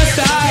know me got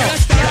style.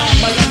 Down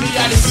Miami,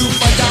 I the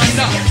super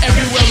down.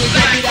 Everywhere we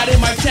go, me that in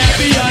my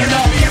champion.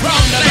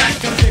 Round the back,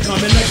 come they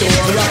come in the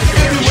door.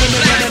 Everywhere me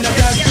run in the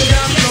dance to the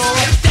floor.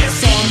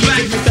 That's all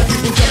music, make the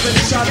people jump in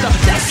the shot.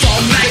 That's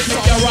all music,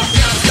 make you rock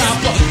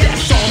non-stop.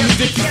 That's all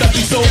music, used to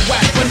be so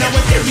whack. But now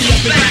it's every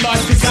up in the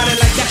large, we got it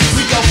like that.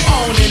 We go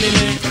on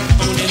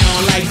and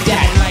on like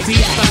that. See,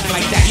 something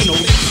like that, you know,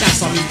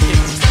 that's all music.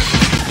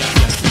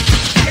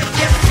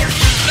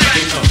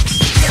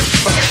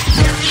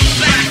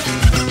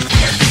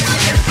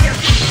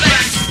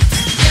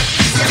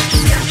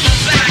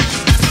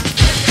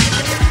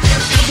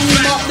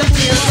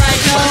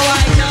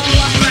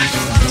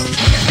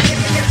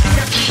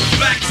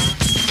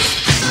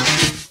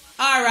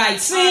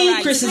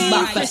 Chris is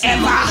back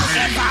forever.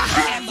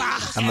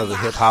 Another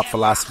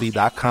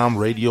hiphopphilosophy.com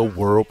radio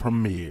world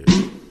premiere.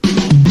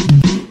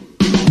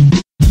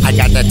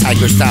 I got that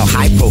tiger style,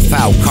 high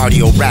profile,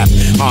 cardio rap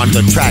on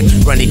the track,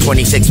 running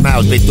 26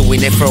 miles, been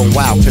doing it for a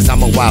while, cause I'm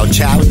a wild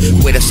child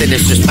with a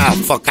sinister smile.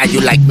 Fuck how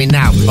you like me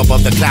now,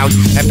 above the clouds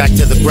and back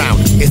to the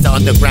ground. It's the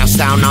underground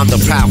sound on the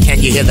prowl,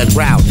 can you hear the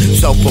growl?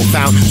 So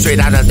profound,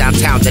 straight out of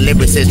downtown, the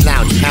lyricist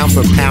lounge, pound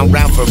for pound,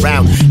 round for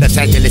round. Los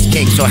Angeles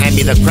king, so hand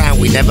me the crown,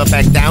 we never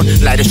back down,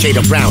 light a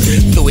shade of brown,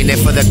 doing it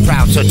for the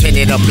crowd, so turn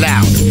it up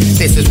loud.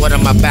 This is what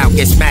I'm about,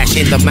 get smashed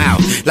in the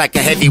mouth, like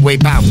a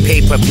heavyweight bout,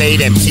 paper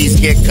plate,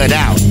 MCs get cut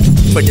out.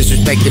 For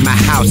disrespecting my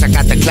house, I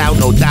got the clout,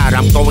 no doubt,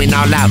 I'm going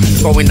all out,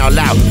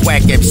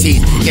 whack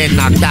MCs, get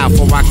knocked out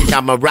for walking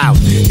down my route.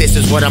 This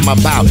is what I'm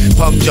about,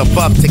 pump, jump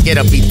up to get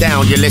a beat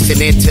down, you're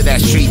listening to that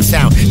street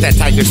sound, that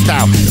tiger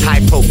style, high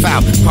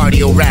profile,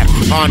 cardio rap,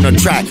 on the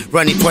track,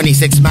 running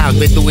 26 miles,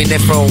 been doing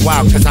it for a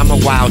while, cause I'm a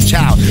wild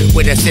child,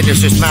 with a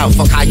sinister smile,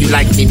 fuck how you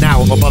like me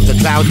now, above the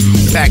clouds,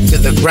 back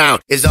to the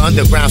ground, is the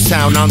underground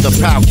sound on the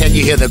prowl, can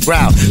you hear the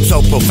growl,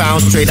 so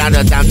profound, straight out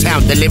of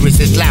downtown, the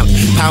lyricist lounge,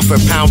 pound for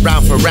pound,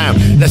 round for round,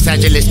 Los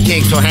Angeles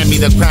king, so hand me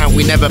the crown,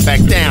 we never back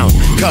down,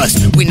 cause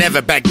we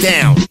never back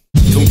down.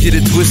 Don't get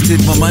it twisted,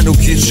 my mind don't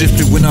get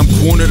shifted. When I'm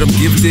cornered, I'm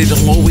gifted,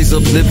 I'm always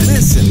uplifted.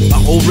 Listen, my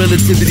whole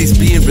relativity's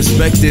being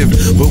respective,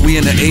 but we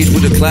in an age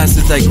where the class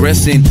is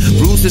digressing.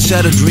 Bruises,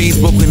 shattered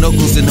dreams, broken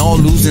knuckles, and all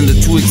losing the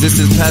true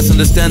existence, past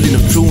understanding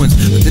of truants.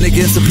 But then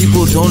again, some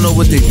people don't know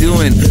what they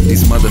doing.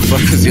 These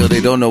motherfuckers, yo,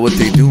 they don't know what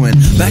they doing.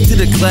 Back to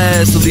the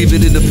class, so leave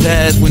it in the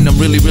past. When I'm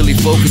really, really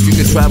focused, you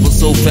can travel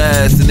so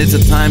fast. And it's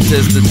a time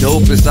test, the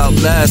dopest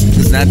outlast.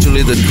 Cause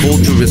naturally the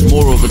culture is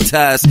more of a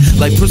task.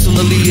 Like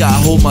personally, I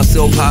hold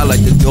myself high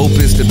like the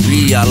dopest to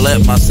be. I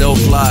let myself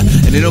fly,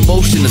 and in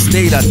emotional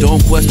state I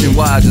don't question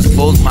why. I just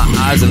close my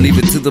eyes and leave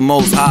it to the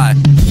most high.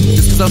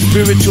 Just cause I'm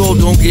spiritual,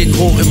 don't get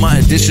caught in my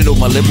additional,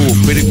 my level of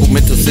critical,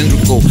 mental,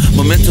 cylindrical,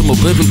 momentum of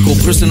biblical,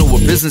 personal or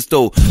business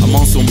though. I'm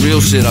on some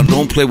real shit, I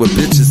don't play with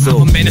bitches so.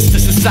 I'm a menace to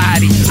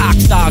society,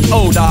 ox dog,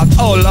 oh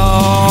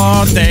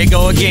lord, there you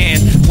go again.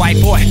 White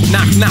boy,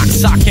 knock knock,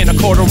 sock in a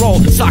quarter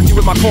roll, sock you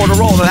with my quarter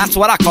roll, and that's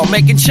what I call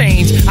making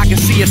change. I can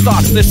see your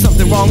thoughts, there's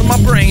something wrong with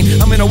my brain.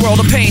 I'm in a world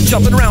of pain,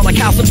 jumping around like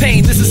House of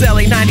Pain. This is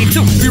LA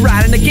 92, we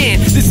riding again.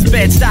 This is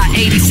Bed-Stuy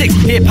 86,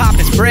 hip-hop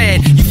is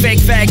bread. You fake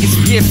faggots,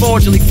 you get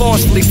forcefully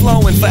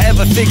flowing,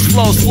 forever fixed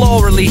flows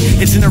florally.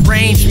 It's an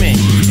arrangement,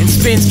 and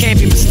spins can't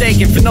be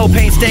mistaken for no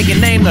painstaking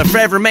name to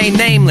forever remain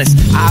nameless.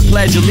 I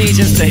pledge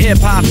allegiance to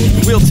hip-hop,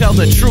 and we'll tell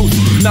the truth,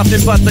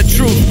 nothing but the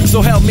truth.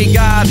 So help me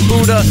God,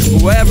 Buddha,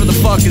 whoever the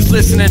fuck is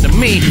listening to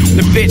me.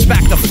 The bitch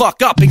back the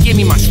fuck up and give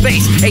me my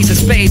space. Ace of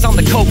spades on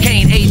the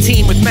cocaine,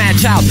 18 with Mad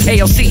Child,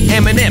 AOC,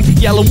 Eminem,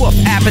 Yellow Wolf,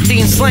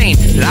 Apathy and Slain.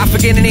 Did I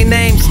forget any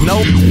names?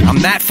 Nope, I'm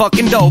that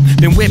fucking dope.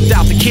 Been whipped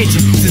out the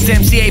kitchen since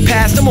MCA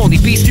passed. I'm only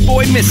Beastie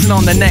Boy missing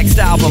on the next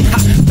album.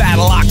 Ha,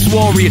 Battle Ox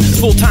Warrior,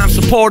 full-time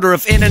supporter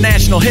of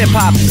international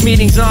hip-hop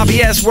meetings and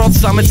RBS World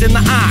Summits in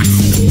the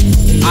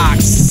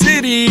Ox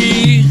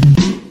City.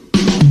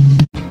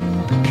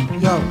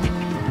 Yo,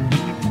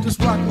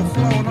 just rock the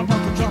flow, and I'm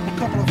about to drop a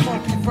couple of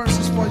funky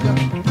verses for you,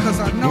 cause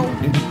I know.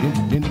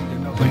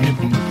 Another hit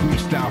from the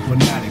freestyle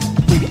fanatic.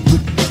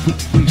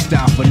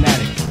 Freestyle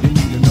fanatic. They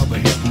need another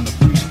hit from the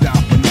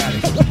freestyle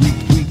fanatic.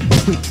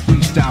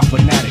 Freestyle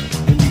fanatic.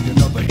 They need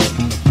another hit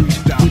from the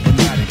freestyle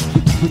fanatic.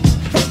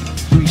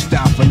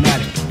 Freestyle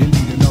fanatic. They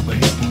need another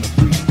hit from the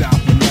freestyle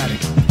fanatic.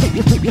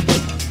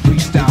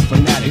 Freestyle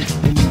fanatic.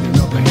 They need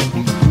another hit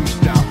from the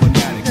freestyle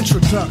fanatic.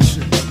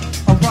 Introduction,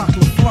 a rock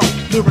the flow,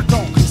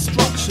 lyrical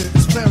construction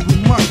is very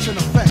much in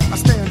effect. I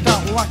stand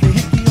out like a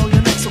hickey on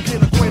your neck, so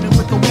get acquainted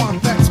with the one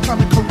that's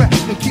coming correct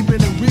and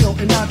keeping it real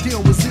and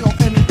ideal with zeal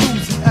and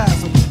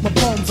enthusiasm. My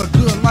poems are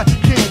good like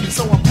candy,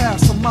 so I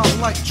pass them out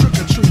like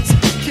trick-or-treats.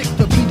 Kick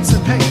the beats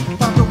and hey,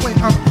 by the way,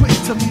 I'm quick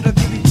to meet a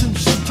ditty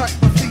two-shoe type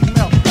of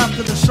female.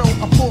 After the show,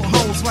 I pull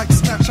hoes like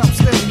snatch-up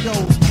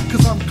stereos,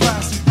 cause I'm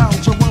classy, Al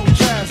Jarreau,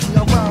 jazzy.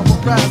 I rhyme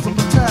with Raz and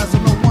Mataz,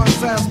 and no one's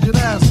as good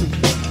as me.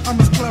 I'm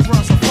as clever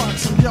as a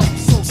fox, and yo,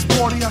 so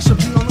sporty I should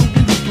be on a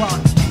weed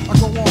box. I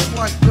go off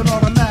like an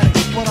automatic,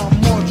 but I'm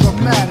more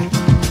dramatic.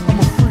 I'm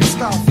a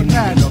freestyle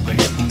fanatic. Another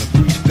hit from the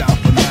freestyle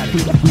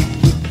fanatic.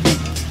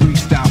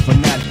 Freestyle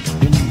fanatic.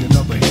 They need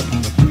another hit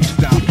from the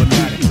freestyle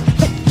fanatic.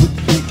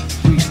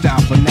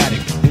 Freestyle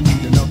fanatic. They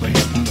need another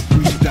hit from the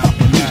freestyle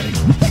fanatic.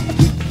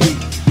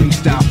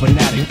 Freestyle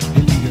fanatic.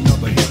 They need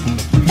another hit from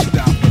the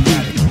freestyle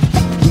fanatic.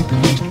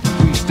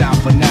 Freestyle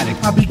fanatic.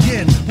 I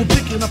begin with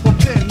picking up a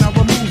pen. I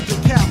remove the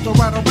cap to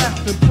write a rap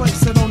and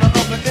place it on the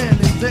other end,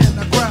 and then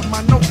I grab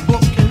my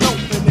notebook and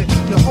open it.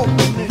 You're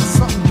hoping it's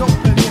something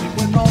dope in it.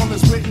 When all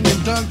is written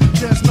and done,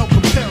 there's no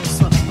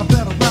comparison. A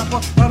better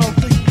rapper, I don't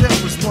think there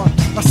is one.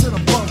 I sit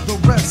above the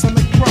rest, I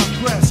make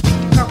progress.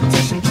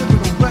 Competition, give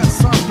it a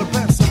rest. I'm the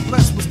best and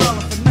blessed with style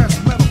and finesse.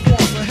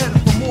 Metaphors are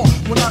headed for more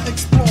when I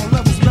explore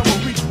levels never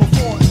reached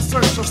before in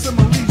search of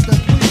similes that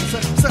please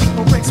and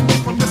separates me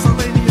from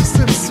miscellaneous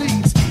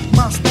MCs.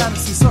 My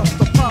status is up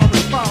the power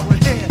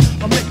ahead.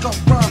 I make up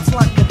rhymes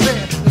like a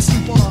bed and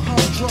sleep on a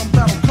humdrum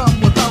that'll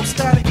come without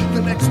static.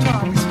 The next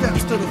time he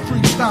steps to the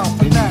freestyle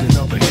fanatic. They need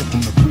another hit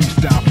from the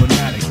freestyle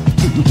fanatic.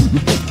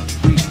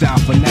 Freestyle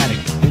fanatic.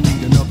 They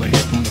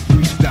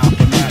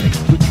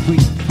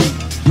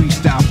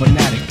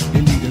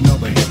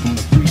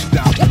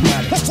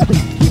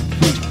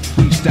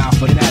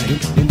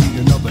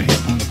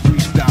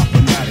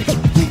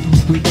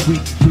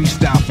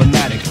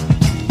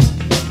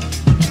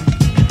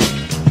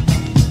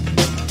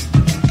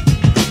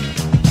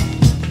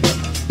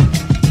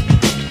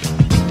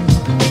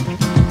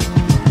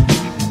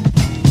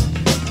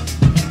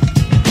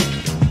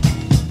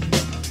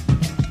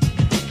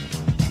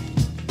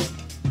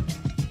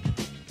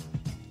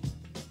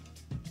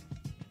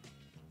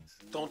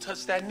Don't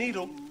touch that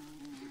needle.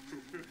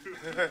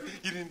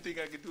 You didn't think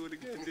I could do it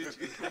again, did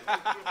you?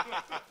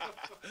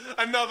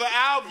 Another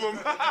album.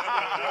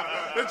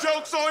 The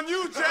joke's on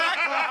you, Jack.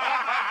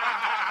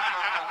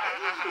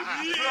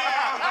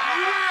 Yeah.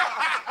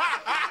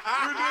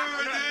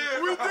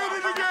 We did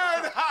it again.